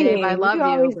got do it, you Dave. mean? I love you you,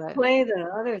 always but play the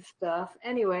other stuff.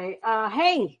 Anyway,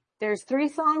 hey, there's 3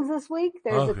 songs this week.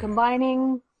 There's a Okay.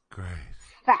 combining Great.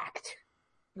 fact.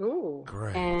 ooh,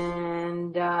 Great.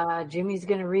 And Jimmy's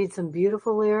going to read some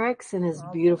beautiful lyrics in his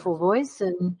beautiful voice,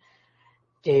 and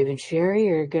Dave and Shari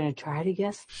are going to try to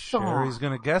guess the song. Shari's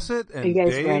going to guess it, and you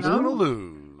guys Dave's ready? going to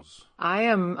lose. I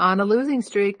am on a losing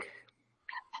streak.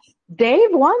 Dave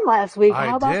won last week. I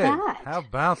How about did. that? How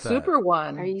about that? Super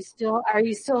one. Are you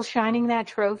still shining that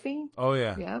trophy? Oh,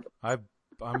 yeah. Yep.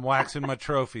 I'm waxing my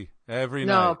trophy every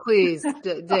No, night. please,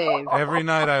 Dave. Every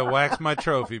night I wax my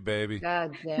trophy, baby.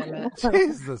 God damn it.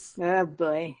 Jesus. Oh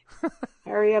boy.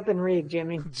 Hurry up and read,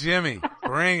 Jimmy. Jimmy,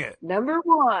 bring it. Number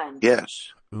 1. Yes.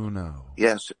 Uno.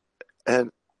 Yes. And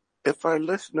if our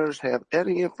listeners have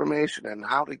any information on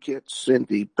how to get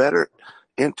Cindy better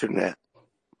internet,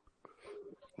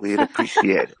 we'd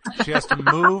appreciate it. She has to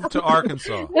move to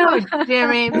Arkansas. No,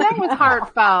 Jimmy, that was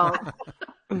heartfelt.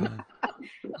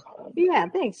 Yeah,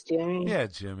 thanks, Jimmy. Yeah,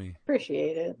 Jimmy.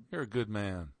 Appreciate it. You're a good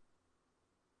man.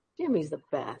 Jimmy's the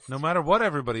best. No matter what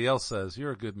everybody else says,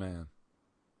 you're a good man.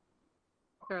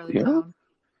 Charlie Yeah. Brown.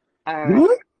 All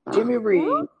right. Jimmy Reed,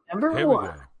 number Here we 1.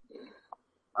 go.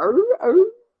 Arr, arr.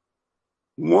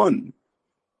 1.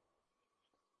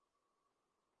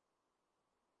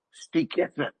 She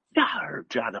gets a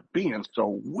charge out of being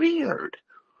so weird.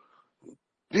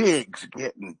 Big's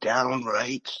getting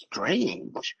downright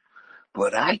strange.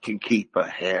 But I can keep a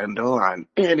handle on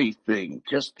anything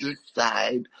just this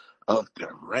side of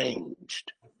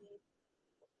deranged.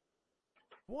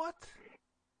 What?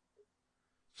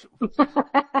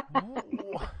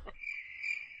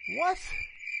 What?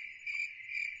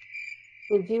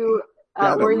 Did you,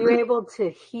 Gotta were you read. able to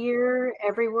hear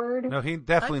every word? No, he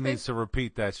definitely I think- needs to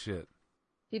repeat that shit.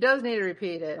 He does need to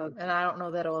repeat it, Okay. and I don't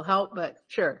know that it will help, but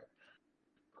sure.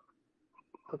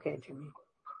 Okay, Jimmy.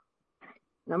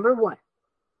 Number 1.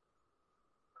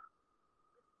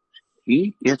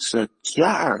 He gets a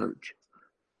charge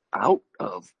out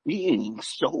of being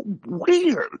so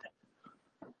weird.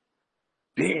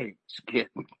 Big's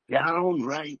getting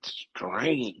downright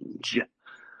strange.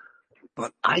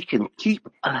 But I can keep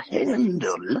a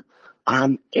handle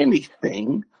on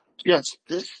anything just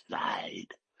this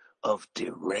side of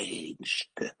deranged.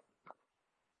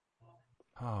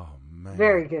 Oh man.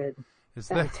 Very good. Is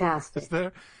there Fantastic.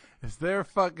 is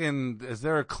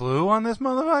there a clue on this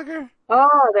motherfucker?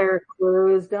 Oh, there are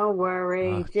clues. Don't worry.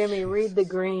 Oh, Jimmy, read the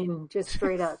Jesus. green. Just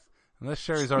straight up. Unless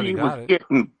Sherry's already He got was it.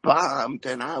 getting bombed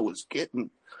and I was getting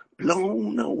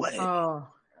blown away. Oh.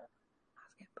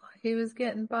 He was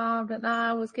getting bombed and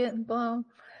I was getting blown.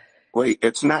 Wait,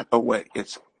 it's not away.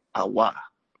 It's awa.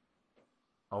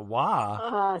 A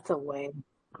wah. It's a wing.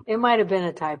 It might have been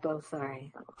a typo.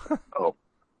 Sorry. Oh,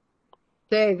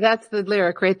 Dave, that's the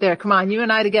lyric right there. Come on, you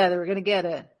and I together. We're going to get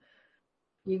it.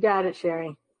 You got it,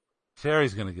 Shari.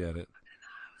 Sherry's gonna get it.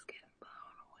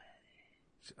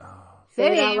 Oh,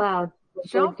 Say it out Dave, loud so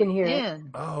Dave jump can hear it.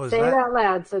 in. oh is Say it that? out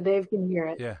loud so Dave can hear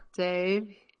it. Yeah. Dave.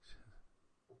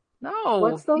 No.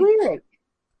 What's the lyric?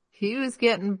 He was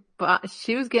getting,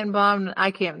 she was getting bombed.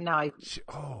 I can't, now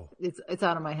Oh, it's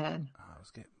out of my head. I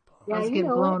was getting blown. Yeah, I was you getting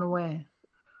know blown it. away.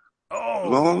 Oh,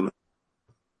 blown.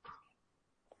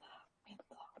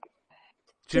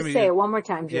 Jimmy. Just say it one more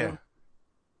time, Jimmy. Yeah.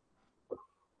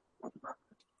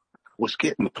 Was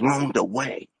getting blown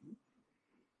away.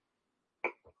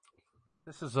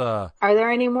 This is Are there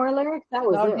any more lyrics? That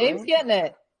was No, it, Dave's right? getting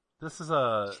it. this is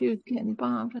a She was getting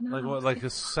bombed. And like I what was like a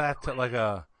sat like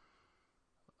a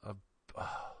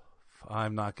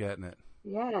I'm not getting it.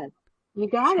 Yeah. You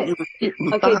got He it. was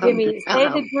getting Okay, bombed Jimmy, and say I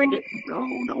the was green. getting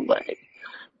blown away.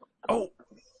 Oh,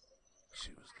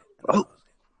 she was Oh,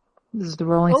 This is the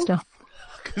Rolling Oh. Stone.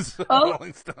 getting Oh.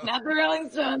 Rolling Stone. Not the Rolling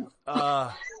Stones.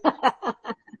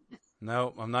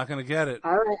 No, I'm not gonna get it.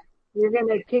 All right. You're going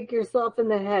to kick yourself in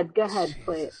the head. Go ahead,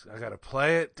 play it. Jesus, I gotta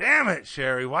play it. Damn it,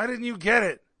 Sherry. Why didn't you get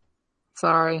it?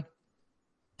 Sorry.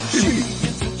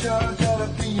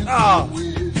 Oh,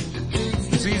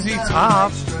 ZZ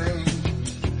Top.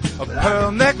 A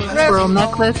pearl necklace. Pearl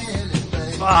necklace.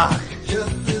 Fuck. He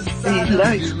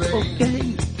likes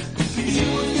cocaine.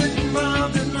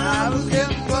 I was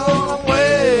getting blown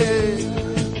away.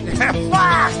 Yeah,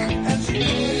 fuck.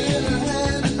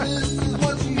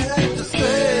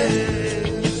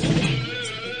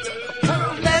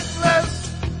 Pearl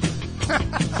necklace.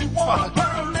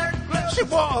 She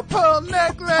wore a pearl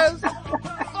necklace.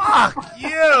 Fuck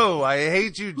you. I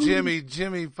hate you, Jimmy.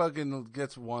 Jimmy fucking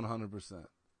gets 100%.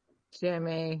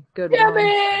 Jimmy. Good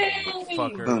Jimmy!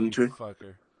 Fucker. 100.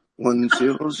 Fucker.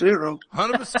 100.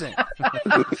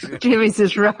 100%. Jimmy's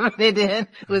just rubbing it in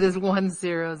with his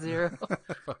 100.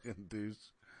 Fucking douche.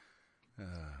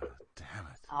 Damn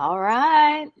it. All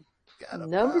right. Got a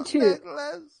Number pearl 2.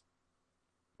 necklace.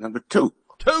 Number 2.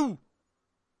 2.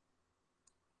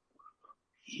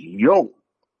 Yo,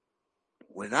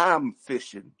 when I'm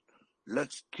fishing,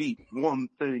 let's keep one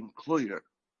thing clear.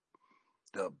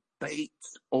 The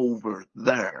bait's over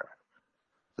there.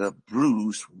 The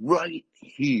brew's right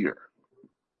here.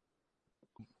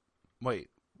 Wait.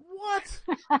 What?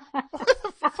 What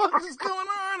the fuck is going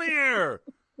on here?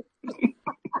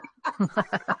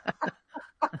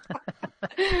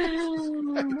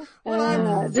 When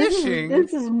I'm fishing.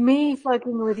 This is me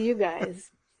fucking with you guys.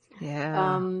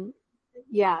 Yeah.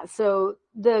 Yeah, so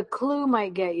the clue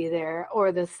might get you there,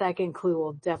 or the second clue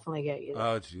will definitely get you there.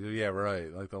 Oh, gee, yeah,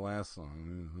 right. Like the last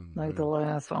song. Like the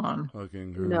last one.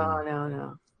 Fucking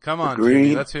No. Come on, green.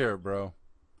 Jimmy. Let's hear it, bro.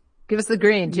 Give us the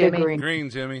green, Jimmy. The green. Green,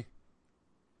 Jimmy.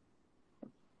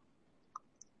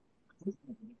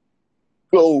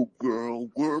 Go, girl,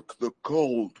 work the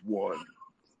cold one.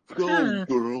 Go,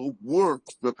 girl, work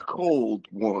the cold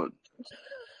one.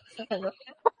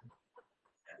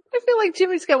 I feel like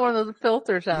Jimmy's got one of those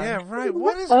filters on. Yeah, right.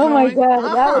 What is Oh my going god,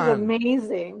 on? that was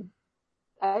amazing.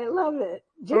 I love it.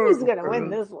 Jimmy's gonna win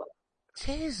this one.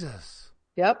 Jesus.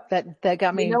 Yep, that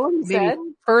got me You know what he maybe said?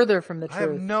 further from the I have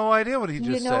truth. no idea what he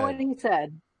just You know said. what he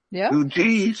said? Yep. 2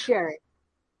 G's. Shari.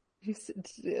 He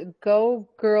said, go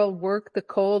girl, work the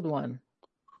cold one.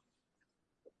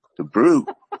 The brew.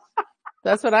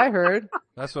 That's what I heard.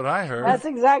 That's what I heard. That's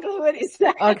exactly what he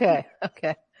said. Okay.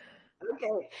 Okay.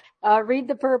 Read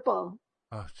the purple.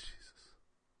 Oh,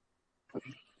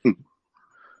 Jesus.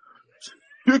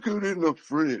 Stick it in the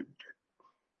fridge.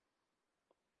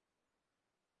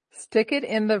 Stick it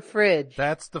in the fridge.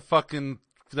 That's the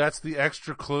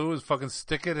extra clue is fucking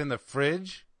stick it in the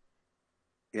fridge.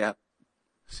 Yep.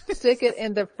 Stick it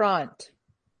in the front.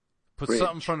 Put Fridge.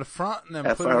 something from the front and then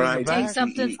put it in the F-R-I-D-G-E. back. Take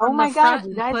something Oh from my the God, front you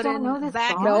and guys put it don't in know the this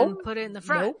back song? and then Nope. put it in the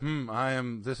front.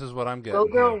 Nope. This is what I'm getting. Go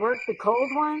girl, here. work the cold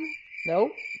one.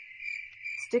 Nope.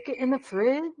 Stick it in the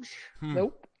fridge.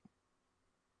 Nope.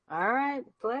 All right,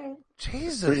 play.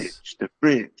 Jesus. The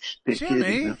fridge. Stick it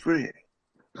Jimmy? in the fridge.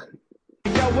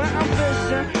 Yo, when I'm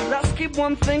fishing, let's keep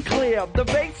one thing clear. The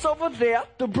bait's over there,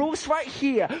 the brew's right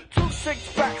here. 2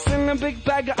 6-packs and a big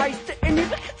bag of ice. And you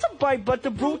it's a bite, but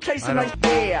the brew tastes nice.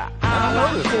 Yeah, I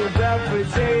like cool beverage,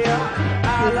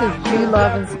 yeah. This is G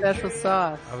Love and Special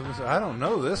Sauce. I don't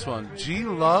know this one. G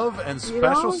Love and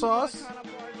Special Sauce?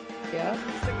 Yeah.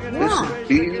 This is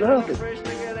G-Love.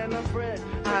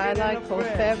 I like cold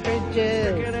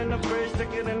beverages.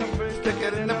 Stick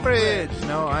it in the fridge.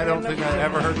 No, I don't think I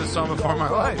ever heard this song before in my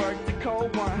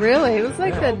life. Really? It was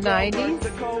like the 90s?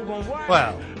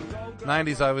 Well,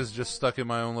 90s I was just stuck in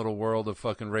my own little world of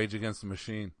fucking Rage Against the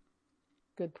Machine.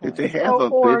 Good Did point. they have a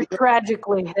Or video?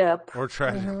 tragically hip. Or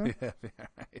tragic. Yeah,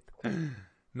 right.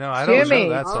 No, I don't Jimmy, know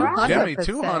that song. all Jimmy, 100%.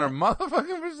 200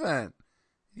 motherfucking %.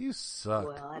 You suck.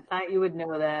 Well, I thought you would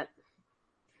know that.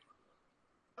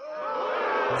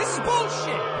 This is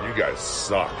bullshit. You guys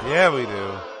suck. Yeah, we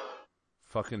do.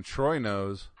 Fucking Troy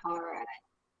knows. All right.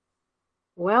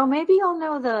 Well, maybe you'll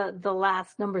know the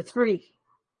last number 3.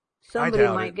 Somebody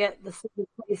doubt might it. get the second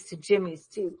place to Jimmy's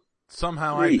too.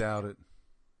 Somehow I 3. doubt it.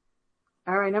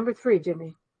 All right, number 3,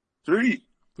 Jimmy. 3.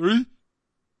 3?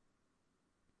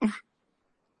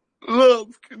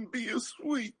 Love can be a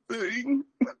sweet thing.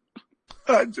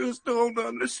 I just don't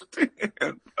understand.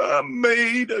 I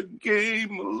made a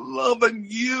game of loving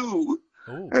you,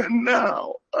 Oh. and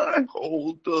now I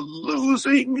hold the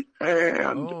losing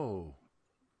hand. Oh.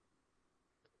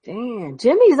 Damn,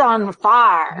 Jimmy's on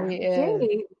fire. He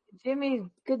is. Jimmy,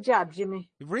 good job, Jimmy.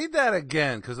 Read that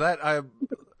again, because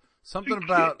something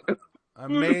about, I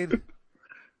made,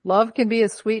 Love can be a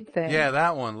sweet thing. yeah,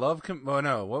 that one. Love can, oh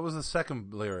no, what was the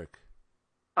second lyric?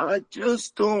 I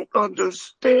just don't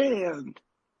understand.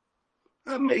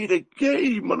 I made a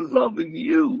game of loving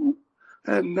you,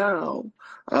 And now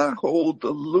I hold the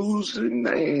losing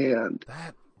hand.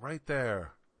 That right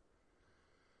there.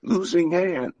 Losing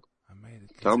hand. I made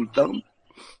it. Dum dum.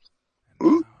 Now I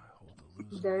hold the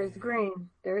losing There's hand. green.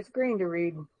 There's green to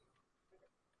read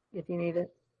if you need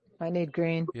it. I need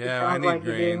green. Yeah, Sounds I need like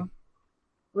you green. do.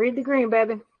 Read the green,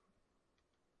 baby.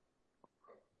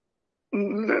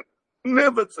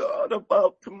 Never thought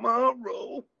about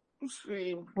tomorrow.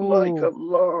 Seemed like a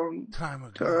long Time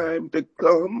ago. time to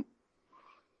come.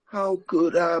 How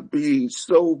could I be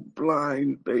so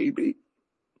blind, baby,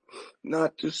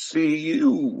 not to see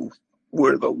you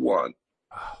were the one?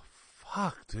 Oh,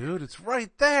 fuck, dude. It's right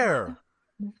there.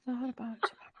 Thought about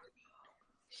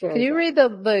Sure. Can you read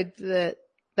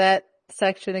that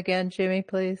section again, Jimmy,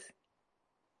 please?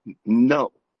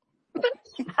 No.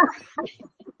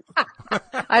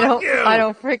 I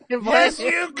don't freaking Yes,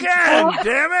 blame you. you can,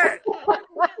 damn it.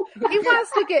 He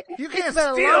wants to get, You can't it's been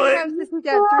a steal long it. time since he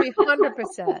got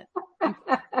 300%.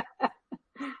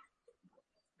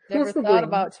 Never Here's the thought green.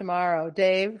 about tomorrow,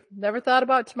 Dave. Never thought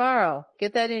about tomorrow.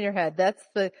 Get that in your head. That's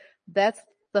the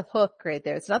hook right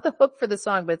there. It's not the hook for the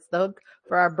song, but it's the hook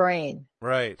for our brain.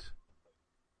 Right.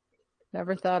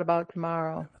 Never thought about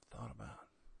tomorrow. Never thought about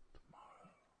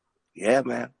Yeah,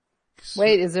 man.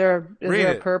 Wait, is there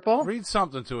a purple? Read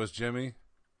something to us, Jimmy.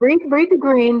 Read the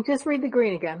green. Just read the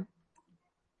green again.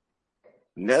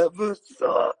 Never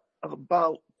thought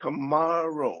about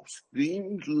tomorrow.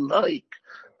 Seemed like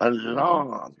a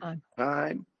long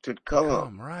time to come.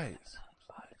 Come, right. It's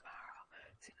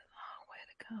a long way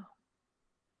to go.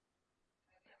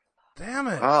 Damn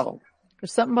it. How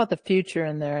There's something about the future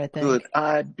in there, I think. could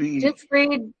I be? Just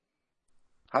read.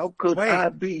 How could Wait. I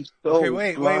be so Okay,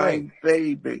 wait. blind,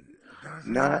 baby,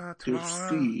 not to Tomorrow.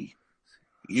 see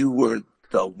you were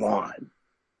the one?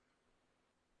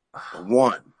 The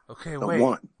one. Okay, The wait.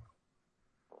 one.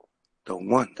 The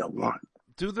one. The one.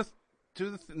 Do the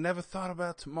never thought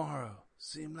about tomorrow.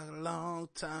 Seemed like a long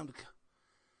time to come.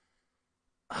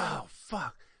 Oh,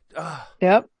 fuck.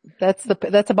 Yep.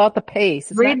 That's about the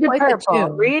pace. It's Read not the quite purple.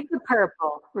 tune. Read the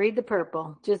purple. Read the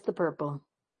purple. Just the purple.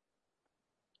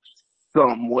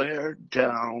 Somewhere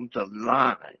down the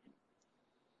line.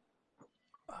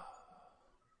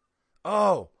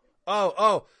 Oh.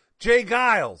 Jay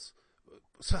Giles.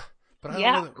 But I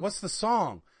don't know. What's the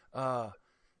song?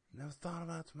 Never thought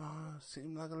about tomorrow.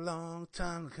 Seemed like a long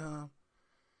time to come.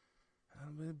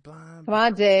 I'll be blind. Come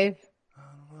on, Dave.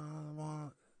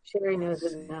 Shari knows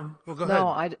it now. Well, go No,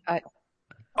 ahead. I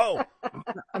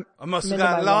I must have I'm into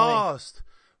got my lost.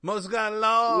 Must have got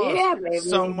lost. Yeah, baby.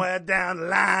 Somewhere down the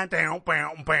line. Down,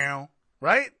 bow, bow.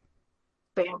 Right?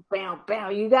 Bam, bam,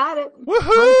 bam. You got it.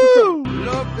 Woohoo!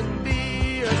 Love can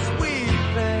be a sweet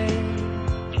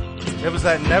thing. It was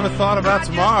that never thought about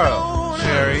tomorrow,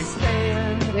 Shari.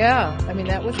 yeah. I mean,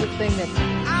 that was the thing that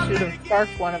should have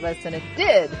sparked one of us, and it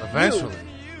did. Eventually.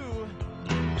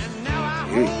 And now I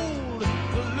hold the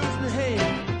losing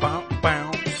hand. Bow,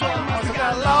 bow. I must have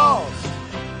got lost.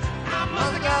 I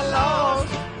must have got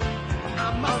lost.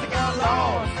 I must have got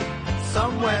lost.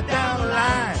 Somewhere down the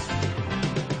line.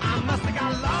 I must have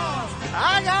got lost.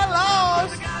 I got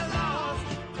lost.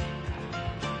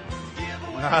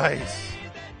 Nice.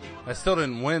 I still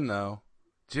didn't win, though.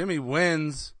 Jimmy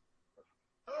wins.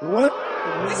 What?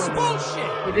 This is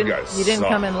bullshit. You didn't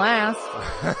come in last.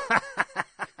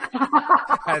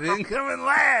 I didn't come in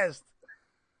last.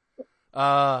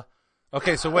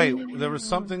 Okay, so wait, there was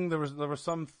something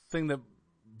that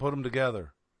put them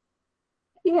together.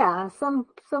 Yeah, some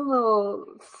little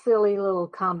silly little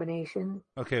combination.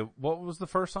 Okay, what was the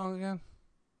first song again?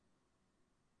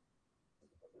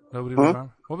 Nobody Huh? remember?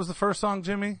 What was the first song,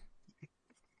 Jimmy?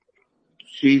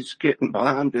 She's getting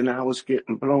blonde and I was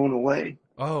getting blown away.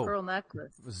 Oh, Pearl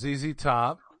necklace. ZZ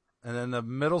Top. And then the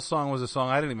middle song was a song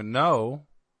I didn't even know.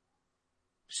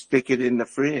 Stick it in the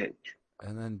fridge.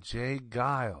 And then Jay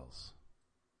Giles.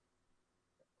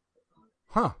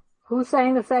 Huh. Who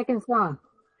sang the second song?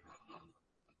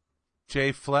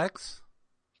 Jay Flex?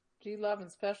 G Love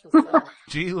and Special Sauce.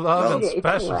 G Love and Okay,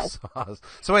 Special Flex. Sauce.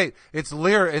 So wait, it's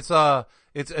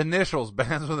initials,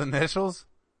 bands with initials?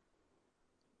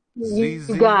 You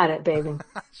ZZ? got it, baby.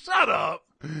 Shut up.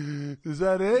 Is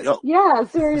that it? Yep. Yeah,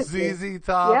 seriously. ZZ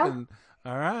Top Yeah. and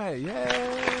all right, yay.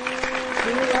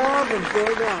 Love and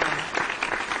Jay Giles.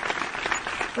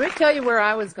 Let me tell you where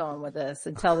I was going with this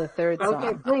until the third song.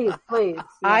 Okay, please.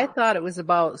 I thought it was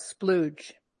about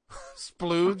splooge.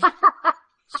 Splooge.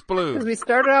 Because Splooge. we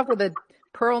started off with a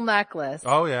pearl necklace.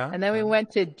 Oh yeah. And then we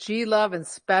went to G Love and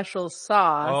Special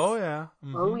Sauce. Oh yeah.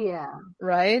 Mhm. Oh yeah.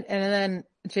 Right? And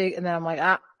then I'm like,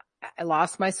 I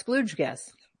lost my splooge guess.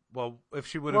 well, if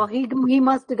she would Well, have, he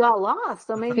must have got lost,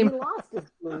 so maybe he lost his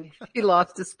splooge. He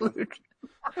lost his splooge.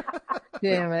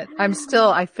 Damn it.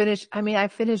 I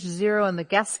finished 0 in the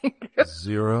guessing.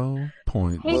 0.0.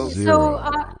 Hey, so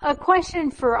a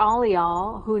question for all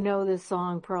y'all who know this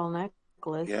song, Pearl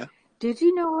Necklace. Yeah. Did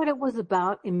you know what it was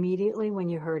about immediately when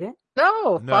you heard it?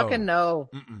 No, No. fucking no.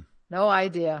 Mm-mm. No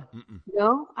idea. Mm-mm.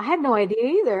 No, I had no idea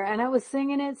either. And I was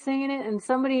singing it, and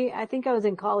somebody, I think I was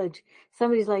in college,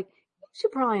 somebody's like, you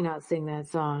should probably not sing that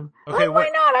song. Okay, Why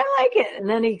wait. not? I like it. And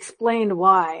then he explained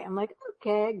why. I'm like,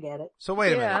 okay, I get it. So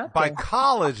wait a Yeah, minute. okay. By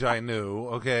college, I knew.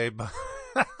 Okay. But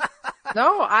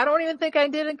No, I don't even think I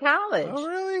did in college. oh,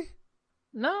 really?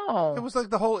 No. It was like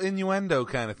the whole innuendo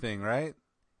kind of thing, right?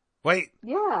 Wait.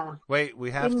 Yeah. Wait.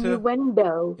 We have to.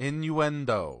 Innuendo.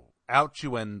 Innuendo.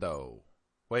 Outuendo.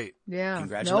 Wait. Yeah.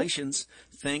 Congratulations.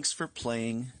 Thanks for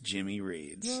playing Jimmy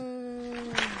Reads.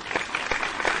 Nope.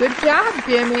 Good job,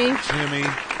 Jimmy. Jimmy.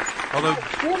 Although,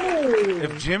 Jimmy.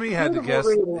 if Jimmy had to guess,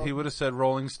 Beautiful reader. he would have said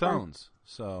Rolling Stones.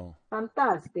 So.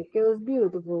 Fantastic. It was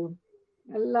beautiful.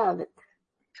 I love it.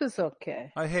 It's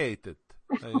okay. I hate it.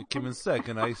 I came in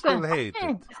second. I still hate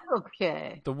it. It's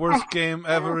okay. The worst game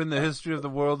ever in the history of the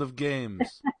world of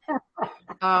games.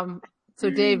 So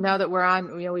Dave, now that we're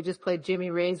on, we just played Jimmy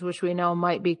Ray's, which we know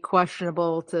might be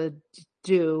questionable to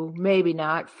do, maybe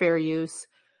not, fair use.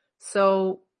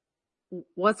 So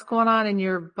what's going on in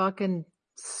your fucking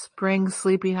spring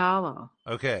Sleepy Hollow?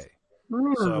 Okay.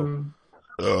 Mm.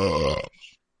 So,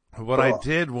 what I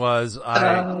did was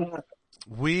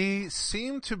we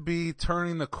seem to be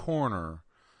turning the corner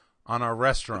on our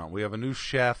restaurant. We have a new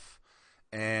chef,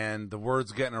 and the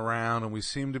word's getting around, and we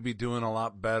seem to be doing a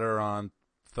lot better on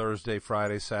Thursday,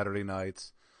 Friday, Saturday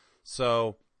nights.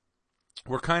 So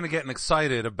we're kind of getting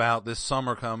excited about this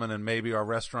summer coming, and maybe our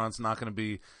restaurant's not going to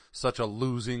be such a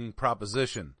losing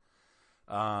proposition.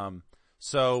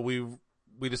 So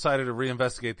we decided to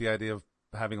reinvestigate the idea of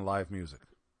having live music,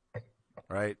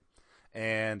 right?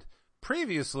 And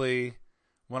previously,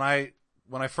 when I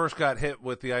first got hit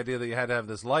with the idea that you had to have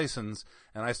this license,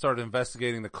 and I started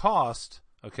investigating the cost,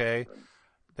 okay,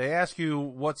 they ask you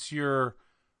what's your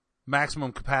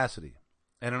maximum capacity.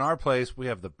 And in our place, we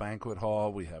have the banquet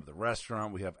hall, we have the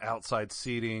restaurant, we have outside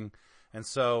seating. And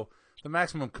so the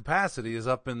maximum capacity is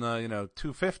up in the,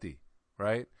 250,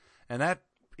 right? And that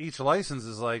each license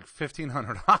is like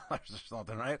 $1,500 or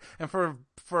something, right? And for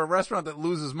a restaurant that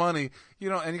loses money,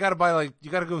 and you got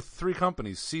to go 3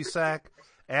 companies, CSAC,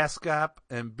 ASCAP,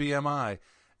 and BMI.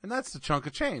 And that's the chunk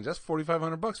of change. That's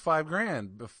 $4,500,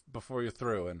 $5,000 before you're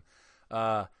through. And,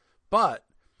 but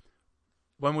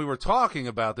when we were talking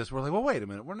about this, we're like, well, wait a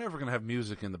minute. We're never going to have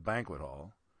music in the banquet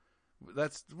hall.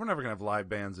 We're never going to have live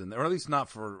bands in there, or at least not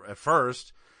at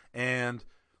first. And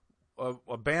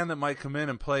a band that might come in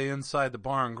and play inside the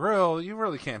bar and grill, you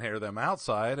really can't hear them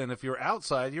outside. And if you're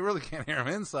outside, you really can't hear them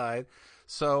inside.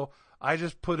 So I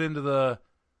just put into the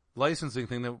licensing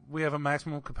thing that we have a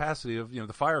maximum capacity of,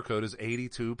 the fire code is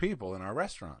 82 people in our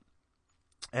restaurant.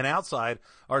 And outside,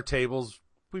 our tables,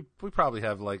 we probably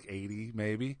have like 80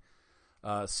 maybe.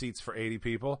 Seats for 80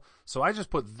 people. So I just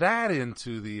put that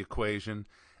into the equation,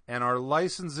 and our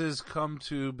licenses come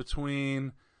to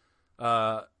between,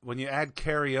 when you add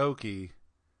karaoke,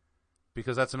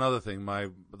 because that's another thing,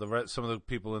 some of the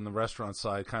people in the restaurant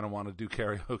side kind of want to do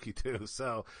karaoke too.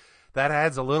 So that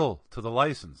adds a little to the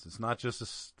license. It's not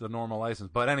just the normal license.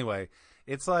 But anyway,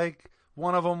 it's like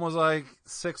one of them was like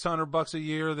 $600 a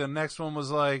year. The next one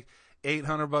was like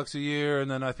 $800 a year.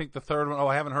 And then I think the third one,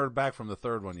 I haven't heard back from the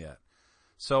third one yet.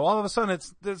 So all of a sudden,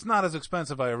 it's not as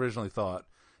expensive as I originally thought,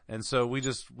 and so we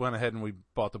just went ahead and we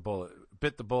bit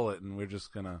the bullet, and we're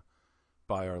just gonna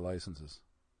buy our licenses.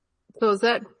 So is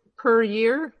that per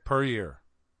year? Per year.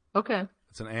 Okay.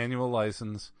 It's an annual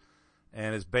license,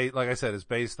 and it's like I said, it's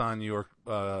based on your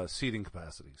seating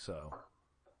capacity. So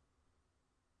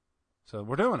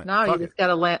we're doing it. Now you just got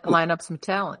to line up some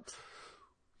talent.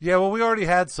 Yeah, well, we already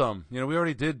had some. We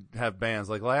already did have bands.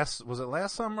 Like was it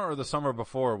last summer or the summer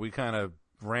before? We kind of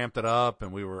ramped it up,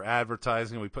 and we were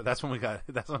advertising. That's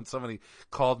when somebody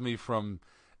called me from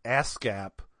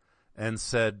ASCAP and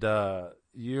said,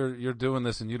 you're doing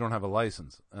this and you don't have a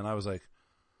license. And I was like,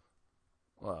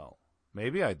 well,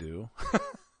 maybe I do.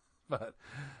 But,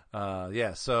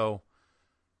 yeah, so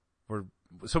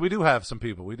we do have some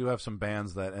people. We do have some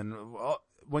bands and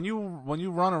when you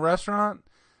run a restaurant,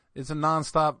 it's a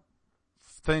nonstop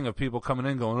thing of people coming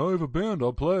in going, oh, I have a band,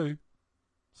 I'll play.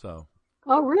 So.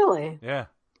 Oh, really? Yeah.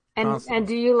 And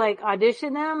do you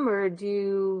audition them, or do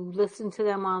you listen to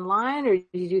them online, or do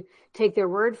you take their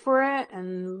word for it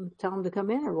and tell them to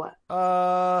come in, or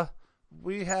what?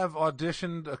 We have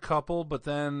auditioned a couple, but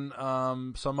then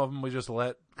some of them we just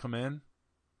let come in.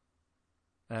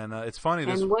 And it's funny.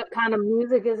 And what kind of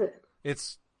music is it?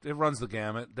 It runs the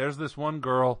gamut. There's this one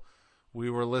girl we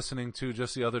were listening to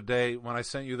just the other day when I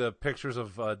sent you the pictures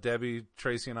of Debbie,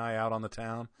 Tracy, and I out on the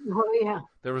town. Oh, yeah.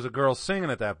 There was a girl singing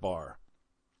at that bar,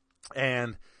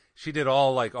 and she did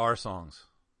all like our songs.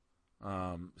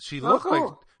 She looked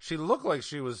like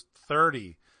she was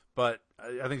 30, but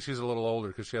I think she's a little older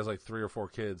because she has like 3 or 4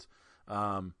 kids.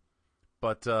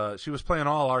 But she was playing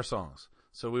all our songs,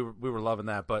 so we were loving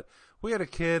that. But we had a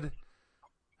kid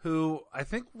who I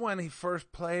think when he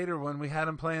first played or when we had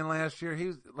him playing last year,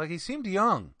 he seemed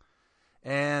young,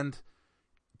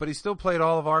 but he still played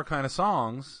all of our kind of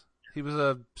songs. He was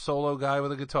a solo guy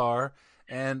with a guitar,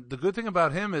 and the good thing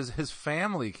about him is his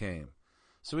family came.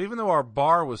 So even though our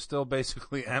bar was still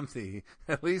basically empty,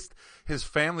 at least his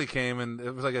family came, and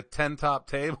it was like a 10-top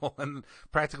table and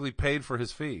practically paid for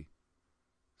his fee.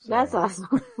 So, that's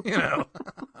awesome.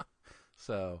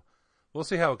 So we'll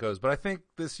see how it goes. But I think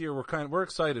this year we're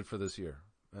excited for this year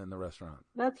in the restaurant.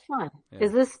 That's fun. Yeah.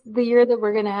 Is this the year that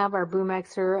we're going to have our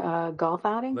Boomexer golf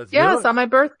outing? Let's do it. Yes, on my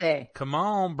birthday. Come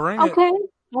on, bring it. Okay.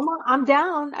 Well, I'm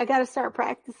down. I got to start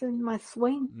practicing my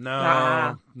swing.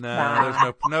 No,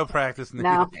 there's no practice needed.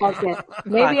 No, fuck it.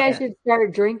 Maybe I should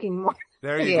start drinking more.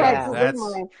 There you Yeah. go.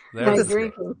 My That's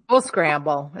drinking. We'll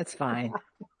scramble. It's fine.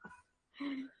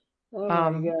 Oh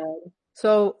my God.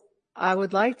 So I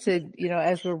would like to,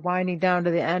 as we're winding down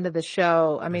to the end of the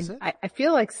show, I mean, I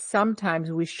feel like sometimes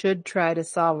we should try to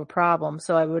solve a problem.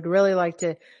 So I would really like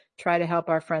to try to help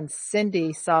our friend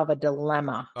Cindy solve a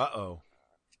dilemma. Uh-oh.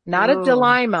 Not a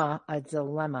dilemma, a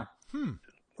dilemma.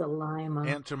 Dilemma.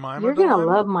 Aunt Jemima You're going to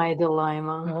dilemma? love my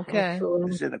dilemma. Okay.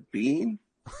 Actually. Is it a bean?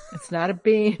 It's not a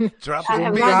bean. Drop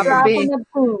I'm some not beans. dropping a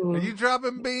bean. Are you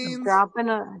dropping beans? I'm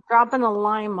dropping a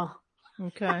lima.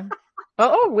 Okay.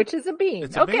 Oh, which is a bean.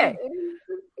 It's a okay.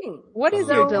 Bean. What is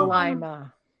So, a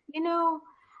dilemma?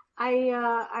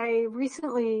 I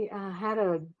recently had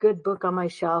a good book on my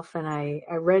shelf, and I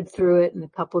read through it in a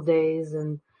couple days,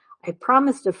 and I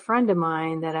promised a friend of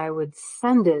mine that I would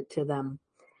send it to them.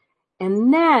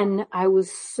 And then I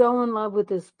was so in love with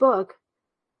this book,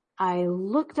 I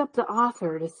looked up the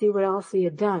author to see what else he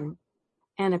had done.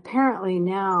 And apparently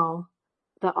now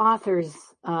the author's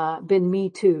been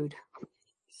Me Too'd.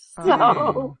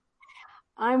 So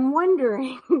I'm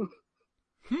wondering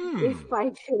if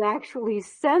I should actually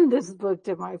send this book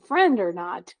to my friend or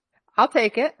not. I'll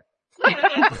take it.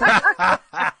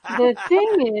 The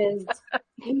thing is,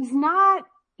 he's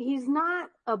not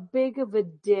a big of a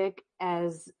dick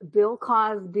as Bill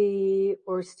Cosby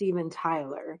or Steven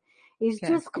Tyler. He's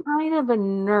just kind of a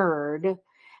nerd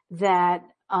that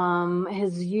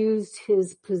has used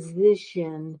his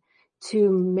position to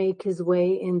make his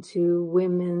way into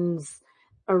women's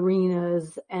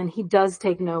arenas, and he does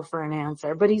take no for an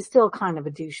answer, but he's still kind of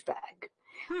a douchebag.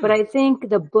 But I think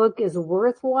the book is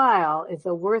worthwhile. It's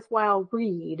a worthwhile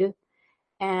read,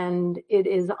 and it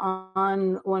is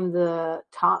on one of the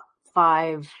top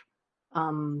 5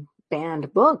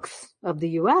 banned books of the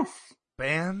U.S.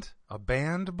 Band? A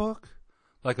band book?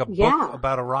 Like a book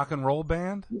about a rock and roll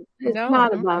band? It's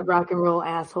not about rock and roll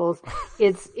assholes.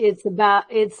 It's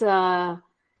a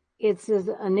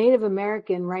Native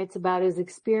American writes about his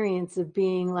experience of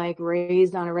being like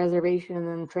raised on a reservation and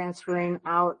then transferring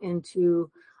out into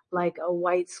like a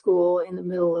white school in the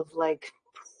middle of like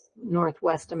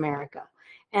Northwest America.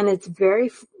 And it's very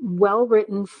well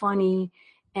written, funny,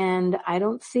 and I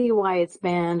don't see why it's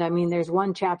banned. I mean, there's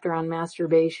one chapter on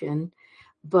masturbation,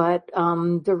 but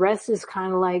the rest is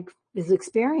kind of like his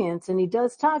experience, and he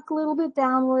does talk a little bit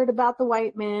downward about the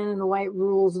white man and the white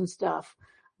rules and stuff.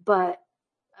 But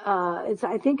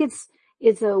I think it's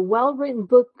a well-written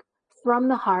book from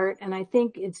the heart, and I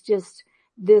think it's just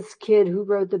this kid who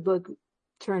wrote the book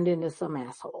turned into some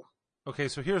asshole. Okay,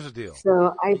 so here's the deal.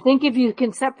 So I think if you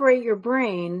can separate your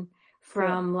brain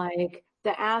from like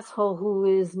the asshole who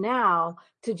is now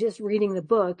to just reading the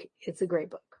book, it's a great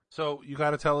book. So you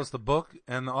got to tell us the book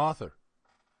and the author.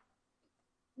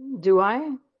 Do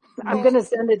I? I'm going to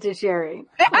send it to Shari.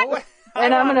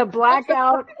 And I'm going to black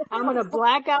out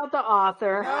the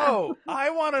author. No, I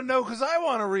want to know because I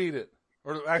want to read it.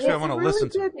 Or actually, I want to listen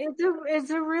to it. It's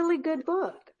a really good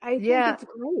book. I think it's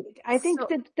great. I think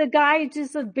that the guy is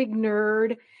just a big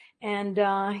nerd, and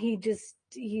he's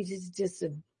just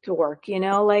a dork,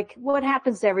 like what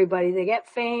happens to everybody? They get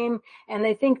fame and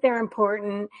they think they're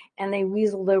important, and they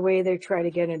weasel their way. They try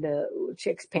to get into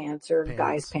chicks' pants or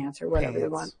guys' pants or whatever they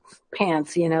want.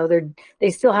 Pants, they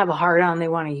still have a heart on. They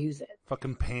want to use it.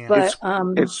 Fucking pants. But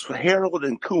it's Harold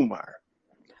and Kumar.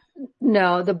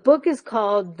 No, the book is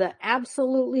called The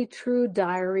Absolutely True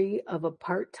Diary of a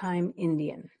Part-Time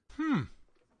Indian.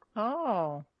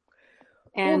 Oh.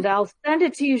 And I'll send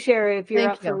it to you, Shari, if you're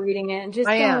Thank up for you. reading it. And just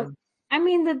I don't. am. I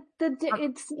mean,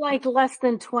 it's like less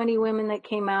than 20 women that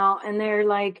came out, and they're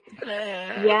like,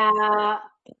 yeah.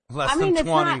 Less I mean, than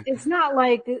 20. it's not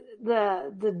like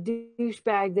the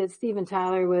douchebag that Steven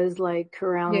Tyler was like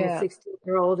corralling a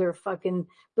 16-year-old, or fucking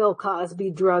Bill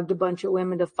Cosby drugged a bunch of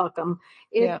women to fuck him.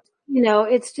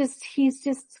 It's just, he's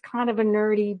just kind of a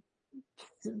nerdy,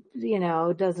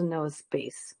 doesn't know his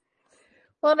space.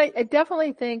 Well, and I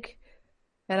definitely think,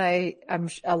 and I'm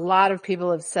a lot of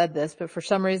people have said this, but for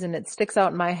some reason it sticks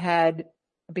out in my head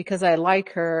because I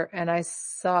like her, and I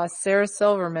saw Sarah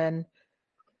Silverman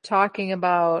talking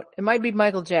about, it might be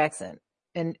Michael Jackson,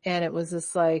 and it was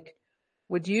just like,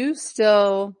 would you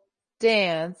still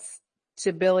dance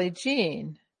to Billie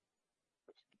Jean?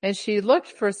 And she looked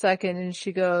for a second and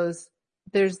she goes,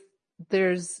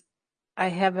 I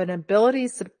have an ability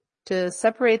to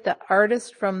separate the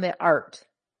artist from the art.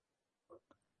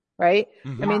 Right?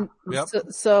 Mm-hmm. I mean, yep.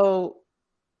 so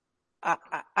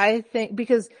I think,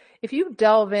 because if you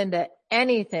delve into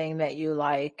anything that you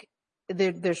like,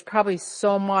 there's probably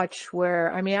so much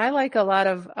where, I mean, I like a lot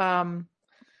of,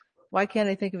 why can't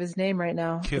I think of his name right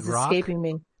now? It's escaping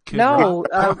me.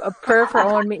 A Prayer for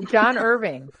Owen Me, John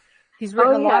Irving. He's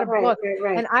written a lot of books.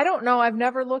 Right. And I don't know, I've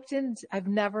never looked into,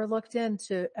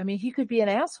 I mean, he could be an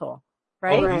asshole.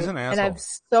 Right? Oh, he's an asshole. And I've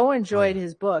so enjoyed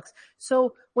his books.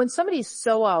 So when somebody's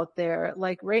so out there,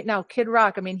 like right now, Kid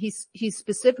Rock, I mean, he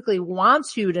specifically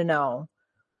wants you to know.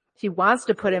 He wants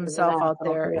to put himself out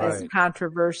there as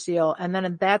controversial, and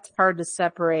then that's hard to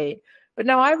separate. But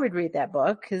no, I would read that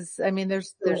book, because I mean,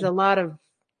 there's a lot of,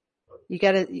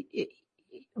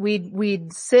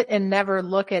 we'd sit and never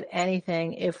look at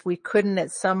anything if we couldn't at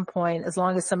some point, as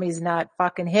long as somebody's not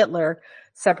fucking Hitler,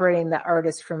 separating the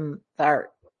artist from the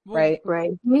art. Right.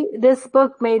 This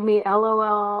book made me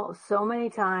LOL so many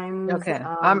times. Okay.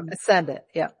 Send it.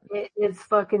 Yeah. It's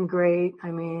fucking great. I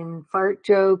mean, fart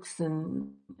jokes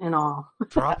and all.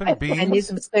 Dropping beans. I need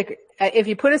some sticker. If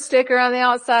you put a sticker on the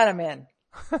outside, I'm in.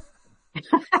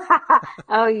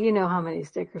 Oh, you know how many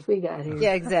stickers we got here.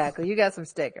 Yeah, exactly. You got some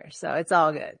stickers, so it's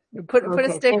all good. Put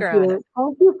a sticker on it.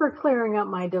 Thank you for clearing up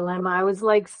my dilemma. I was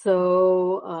like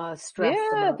so stressed.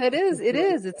 Yeah, it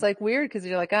is. It's like weird, because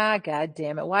you're like, God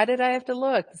damn it, why did I have to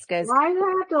look? Why did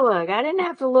I have to look? I didn't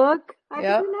have to look. I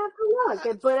didn't have to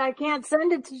look, but I can't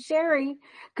send it to Shari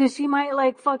because she might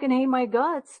like fucking hate my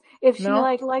guts if she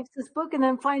likes this book and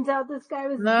then finds out this guy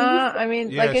was. I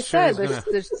mean, like I said,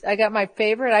 I got my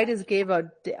favorite. I just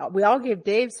we all gave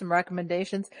Dave some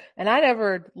recommendations, and I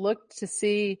never looked to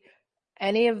see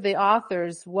any of the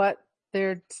authors, what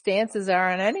their stances are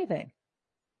on anything.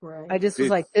 Right. I just was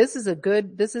like, this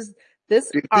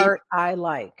art I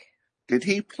like. Did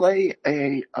he play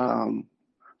a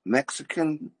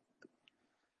Mexican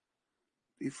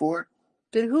before?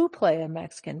 Did who play a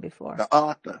Mexican before? The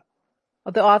author.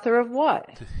 The author of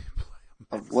what?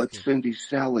 Of what Cindy's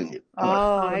selling.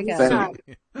 I got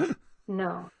it.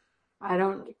 No, I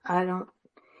don't.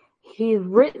 He's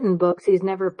written books. He's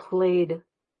never played.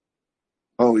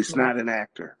 Oh, he's not an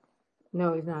actor.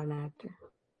 No, he's not an actor.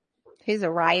 He's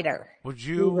a writer. He's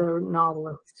a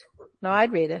novelist. No,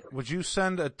 I'd read it. Would you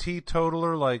send a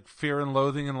teetotaler like Fear and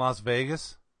Loathing in Las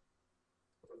Vegas?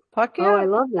 Fuck yeah. Oh, I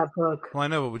love that book. Well, I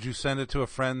know, but would you send it to a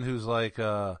friend who's like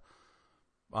on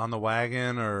the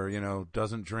wagon, or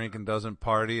doesn't drink and doesn't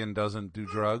party and doesn't do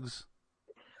drugs?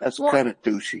 That's kind of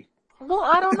douchey. Well,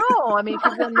 I don't know. I mean,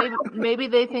 because then maybe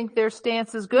they think their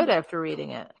stance is good after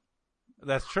reading it.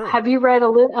 That's true. Have you read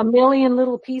a Million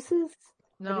Little Pieces?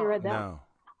 No. Have you read that?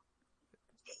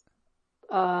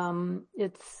 No.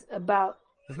 It's about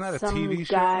Isn't that a some TV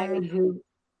show? guy who.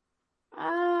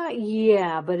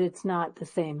 Yeah, but it's not the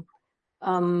same.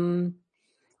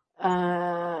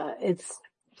 It's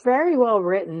very well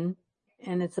written,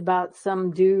 and it's about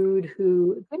some dude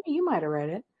who, maybe you might have read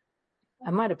it.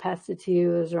 I might have passed it to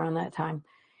you. It was around that time.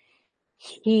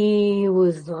 He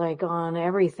was like on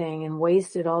everything and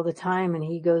wasted all the time, and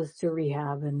he goes to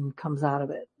rehab and comes out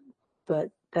of it. But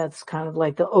that's kind of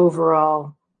like the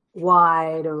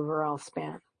wide overall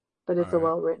span. But it's a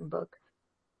well-written book.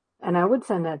 And I would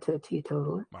send that to a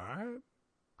teetotaler. All right.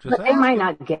 But they might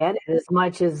not get it as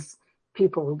much as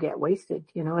people who get wasted.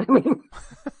 You know what I mean?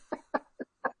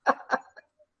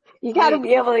 You got to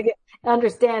be able to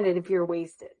understand it if you're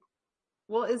wasted.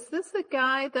 Well, is this the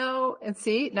guy though? And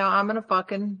see, now I'm going to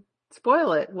fucking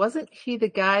spoil it. Wasn't he the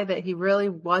guy that he really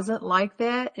wasn't like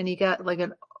that? And he got like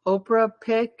an Oprah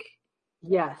pick?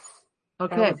 Yes.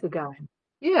 Okay. That was the guy.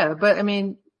 Yeah. But I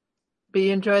mean, But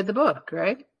you enjoyed the book,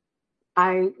 right?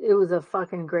 It was a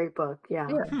fucking great book. Yeah.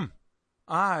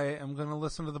 I am going to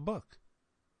listen to the book.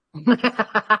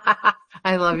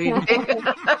 I love you.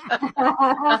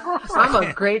 I'm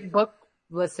a great book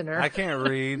listener. I can't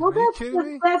read. Well, Are you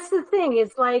kidding me? that's the thing.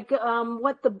 It's like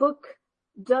what the book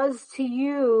does to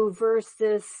you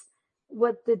versus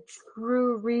what the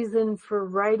true reason for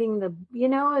writing the.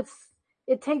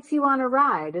 It takes you on a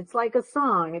ride. It's like a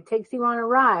song. It takes you on a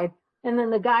ride, and then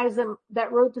the guys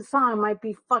that wrote the song might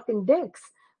be fucking dicks,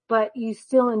 but you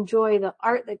still enjoy the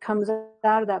art that comes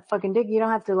out of that fucking dick. You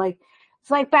don't have to like. It's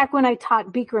like back when I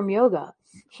taught Bikram yoga.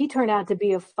 He turned out to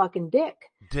be a fucking dick.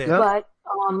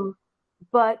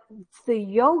 But the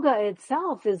yoga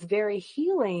itself is very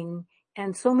healing,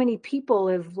 and so many people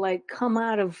have like come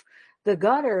out of the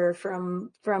gutter from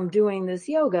doing this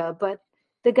yoga. But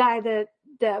the guy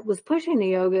that was pushing the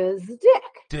yoga is a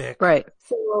dick. Right.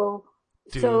 So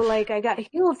like I got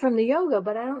healed from the yoga,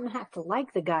 but I don't have to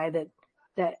like the guy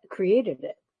that created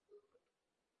it.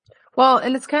 Well,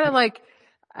 and it's kind of like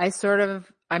I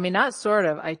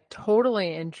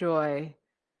totally enjoy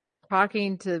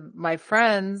talking to my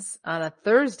friends on a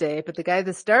Thursday, but the guy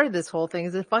that started this whole thing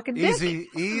is a fucking dick.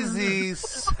 Easy,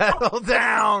 settle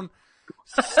down.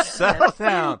 Settle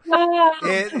down.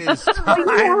 It is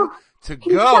time to go.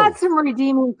 He's got some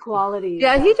redeeming qualities.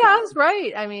 Yeah, he does,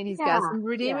 right. I mean, he's got some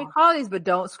redeeming qualities, but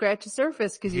don't scratch the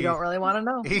surface because you don't really want to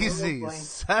know. Easy,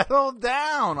 settle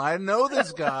down. I know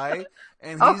this guy,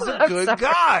 and he's a good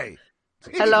guy.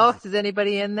 Jesus. Hello, is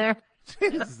anybody in there?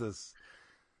 Jesus.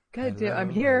 God damn, I'm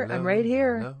here. I'm right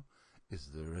here. Hello? Is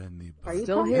there anybody? Are you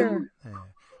still here?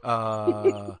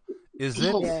 Is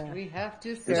it? Yeah. We have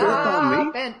to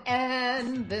stop and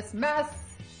end this mess.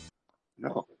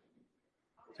 No.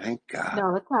 Thank God.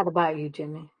 No, it's not about you,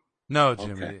 Jimmy. No,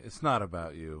 Jimmy, it's not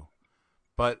about you.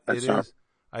 But it is.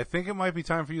 I think it might be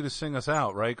time for you to sing us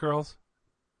out, right, girls?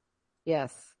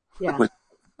 Yes. Yeah. With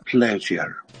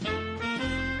pleasure.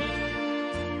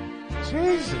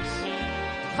 Jesus.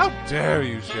 How dare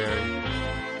you, Shari?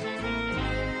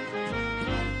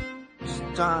 It's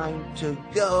time to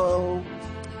go.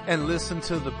 And listen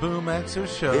to the Boom Xer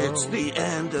show. It's the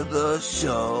end of the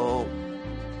show.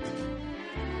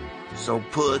 So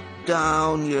put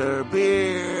down your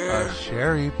beer.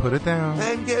 Shari, put it down.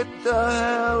 And get the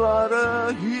hell out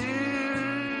of here.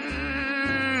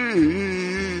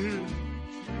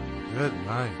 Good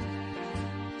night.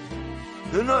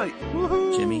 Good night.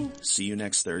 Woohoo. Jimmy, see you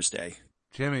next Thursday.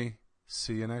 Jimmy,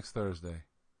 see you next Thursday.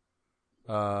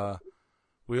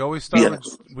 We always start.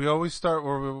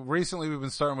 Recently, we've been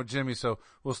starting with Jimmy, so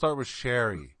we'll start with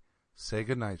Shari. Say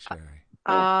good night, Shari.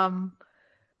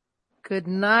 Good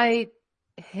night.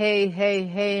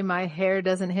 Hey, my hair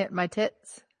doesn't hit my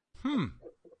tits.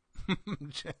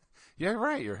 Yeah,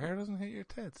 right. Your hair doesn't hit your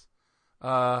tits.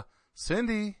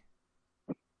 Cindy,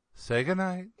 say good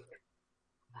night.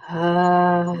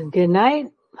 Good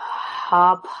night.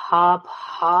 Hop, hop,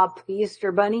 hop,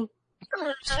 Easter Bunny.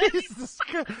 Jesus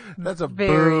Christ. That's a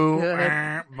Very boo.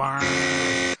 good.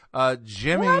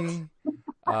 Jimmy.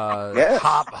 Yes.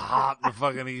 Hop, the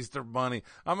fucking Easter Bunny.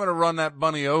 I'm gonna run that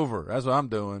bunny over. That's what I'm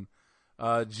doing.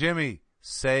 Jimmy,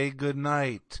 say good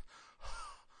night.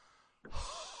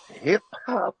 Hip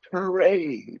hop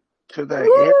parade to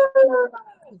the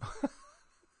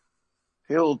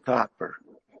hilltopper.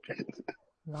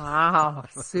 Wow,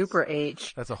 super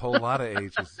H. That's a whole lot of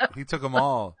H's. He took them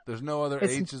all. There's no other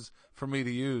H's for me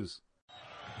to use.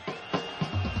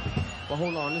 Well,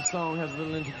 hold on. This song has a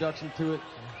little introduction to it.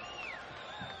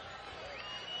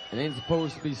 It ain't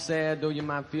supposed to be sad, though you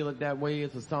might feel it that way.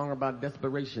 It's a song about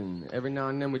desperation. Every now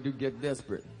and then we do get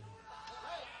desperate.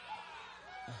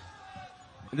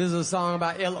 This is a song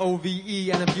about L-O-V-E,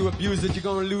 and if you abuse it, you're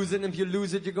gonna lose it, and if you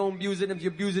lose it, you're gonna abuse it, and if you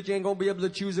abuse it, you ain't gonna be able to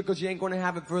choose it, cause you ain't gonna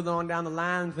have it further on down the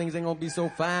line. Things ain't gonna be so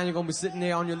fine. You're gonna be sitting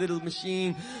there on your little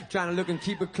machine, trying to look and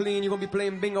keep it clean. You're gonna be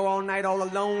playing bingo all night all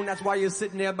alone. That's why you're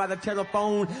sitting there by the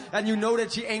telephone, and you know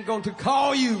that she ain't going to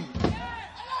call you.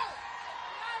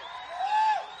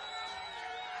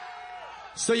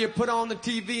 So you put on the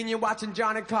TV and you're watching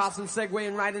Johnny Carson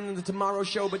segueing right into the Tomorrow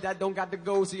Show, but that don't got to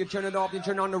go, so you turn it off, you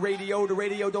turn on the radio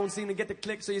don't seem to get the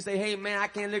click, so you say, hey man, I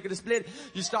can't look at the split.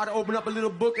 You start to open up a little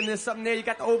book and there's something there you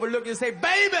got to overlook, you say,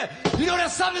 baby, you know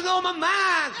there's something on my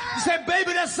mind. You say,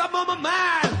 baby, there's something on my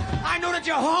mind. I know that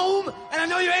you're home and I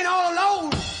know you ain't all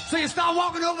alone. So you start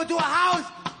walking over to a house.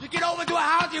 You get over to a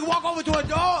house, you walk over to a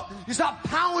door, you start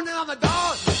pounding on the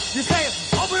door. You say,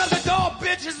 open up the door,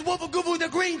 bitch, it's Woofa Goofa with the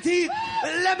green teeth,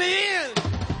 and let me in.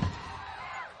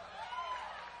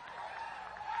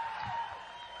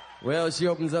 Well, she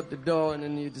opens up the door, and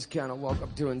then you just kind of walk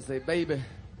up to her and say, baby,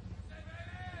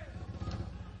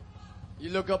 You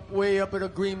look up way up at a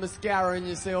green mascara and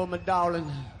you say, oh, my darling,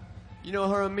 you know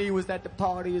her and me was at the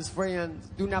party as friends.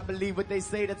 Do not believe what they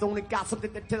say. That's only gossip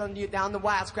that they're telling you down the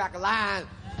wisecracker line.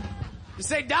 You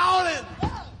say, darling.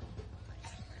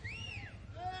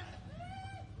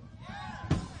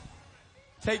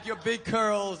 Take your big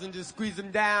curls and just squeeze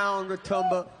them down,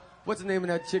 Rotunda. What's the name of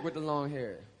that chick with the long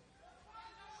hair?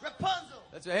 Rapunzel.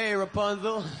 That's right. Hey,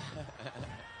 Rapunzel.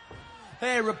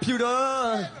 Hey,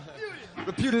 Reputa.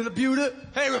 Reputa the beauty.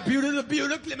 Hey, Reputa the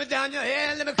beauty. Clip me down your hair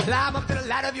and let me climb up to the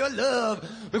light of your love.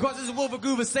 Because this is Wolf of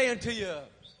Groove is saying to you.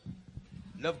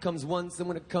 Love comes once, and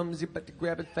when it comes, you better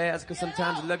grab it fast. Cause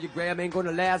sometimes the love you grab ain't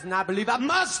gonna last, and I believe I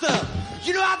must have.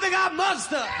 You know I think I must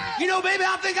have. You know, baby,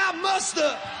 I think I must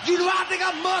have. You know I think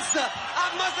I must have.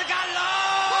 I must have got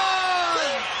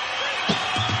lost.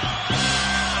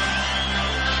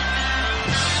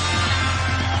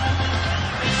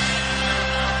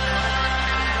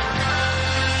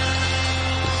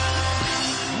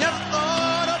 Never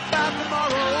thought about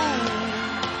tomorrow.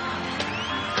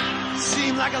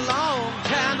 Seemed like a long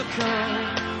time to come.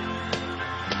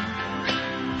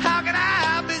 How can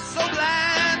I be so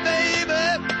blind, baby,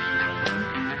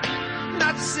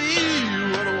 not to see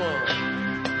what I want?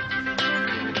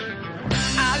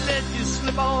 I let you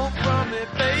slip on from me,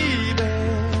 baby.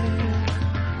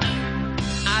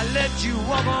 I let you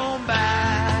walk on by.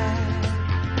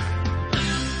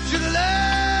 To the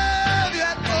love you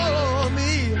had for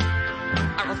me,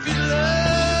 I refuse to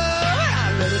love,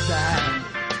 I let it die.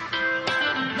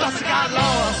 Must have got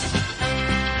lost.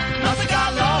 Must have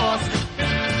got lost.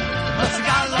 Must have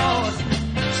got lost.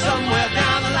 Somewhere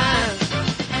down the line.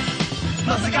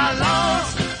 Must have got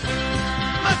lost.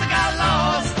 Must have got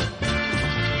lost.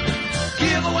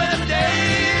 Give away them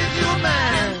days you were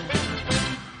mine.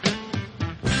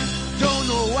 Don't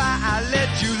know why I let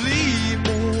you leave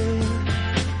me.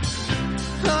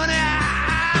 Honey,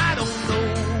 I don't know.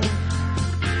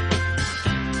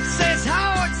 Say it's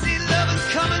hard to see loving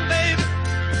coming, baby.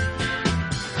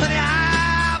 Honey,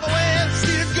 I've always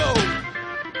seen it go.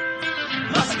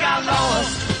 Must have got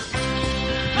lost.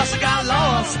 Must have got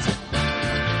lost.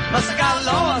 Must have got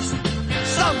lost.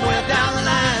 Somewhere down the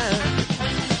line.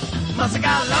 Must have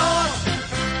got lost.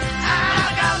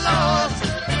 I got lost.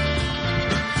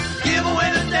 Give away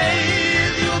the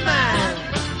days you were mine.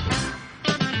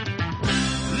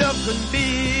 Love can be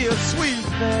a sweet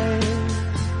thing.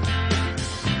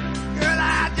 Girl,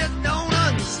 I just don't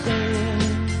understand.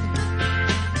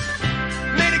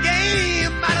 Made a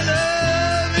game out of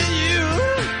loving you.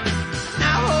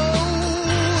 Now hold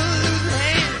losing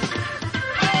hand.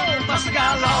 Oh, must have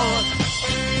got lost.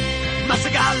 Must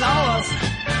have got lost.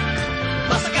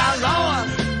 Must have got lost.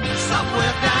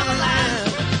 Somewhere down the line.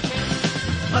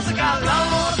 Must have got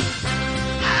lost.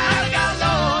 I got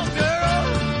lost, girl.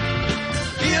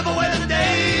 Give away the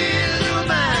days you were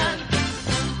mine.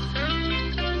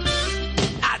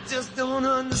 I just don't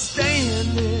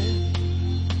understand it.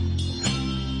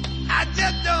 I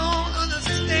just don't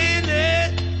understand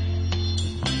it.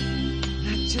 I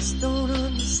just don't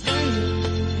understand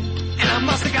it. And I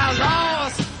must have got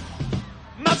lost.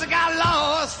 Must have got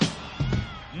lost.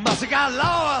 Must have got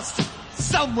lost.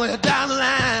 Somewhere down the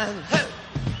line. Hey.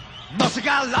 Must have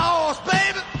got lost,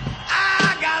 baby.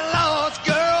 I got lost,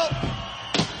 girl.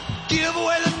 Give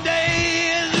away the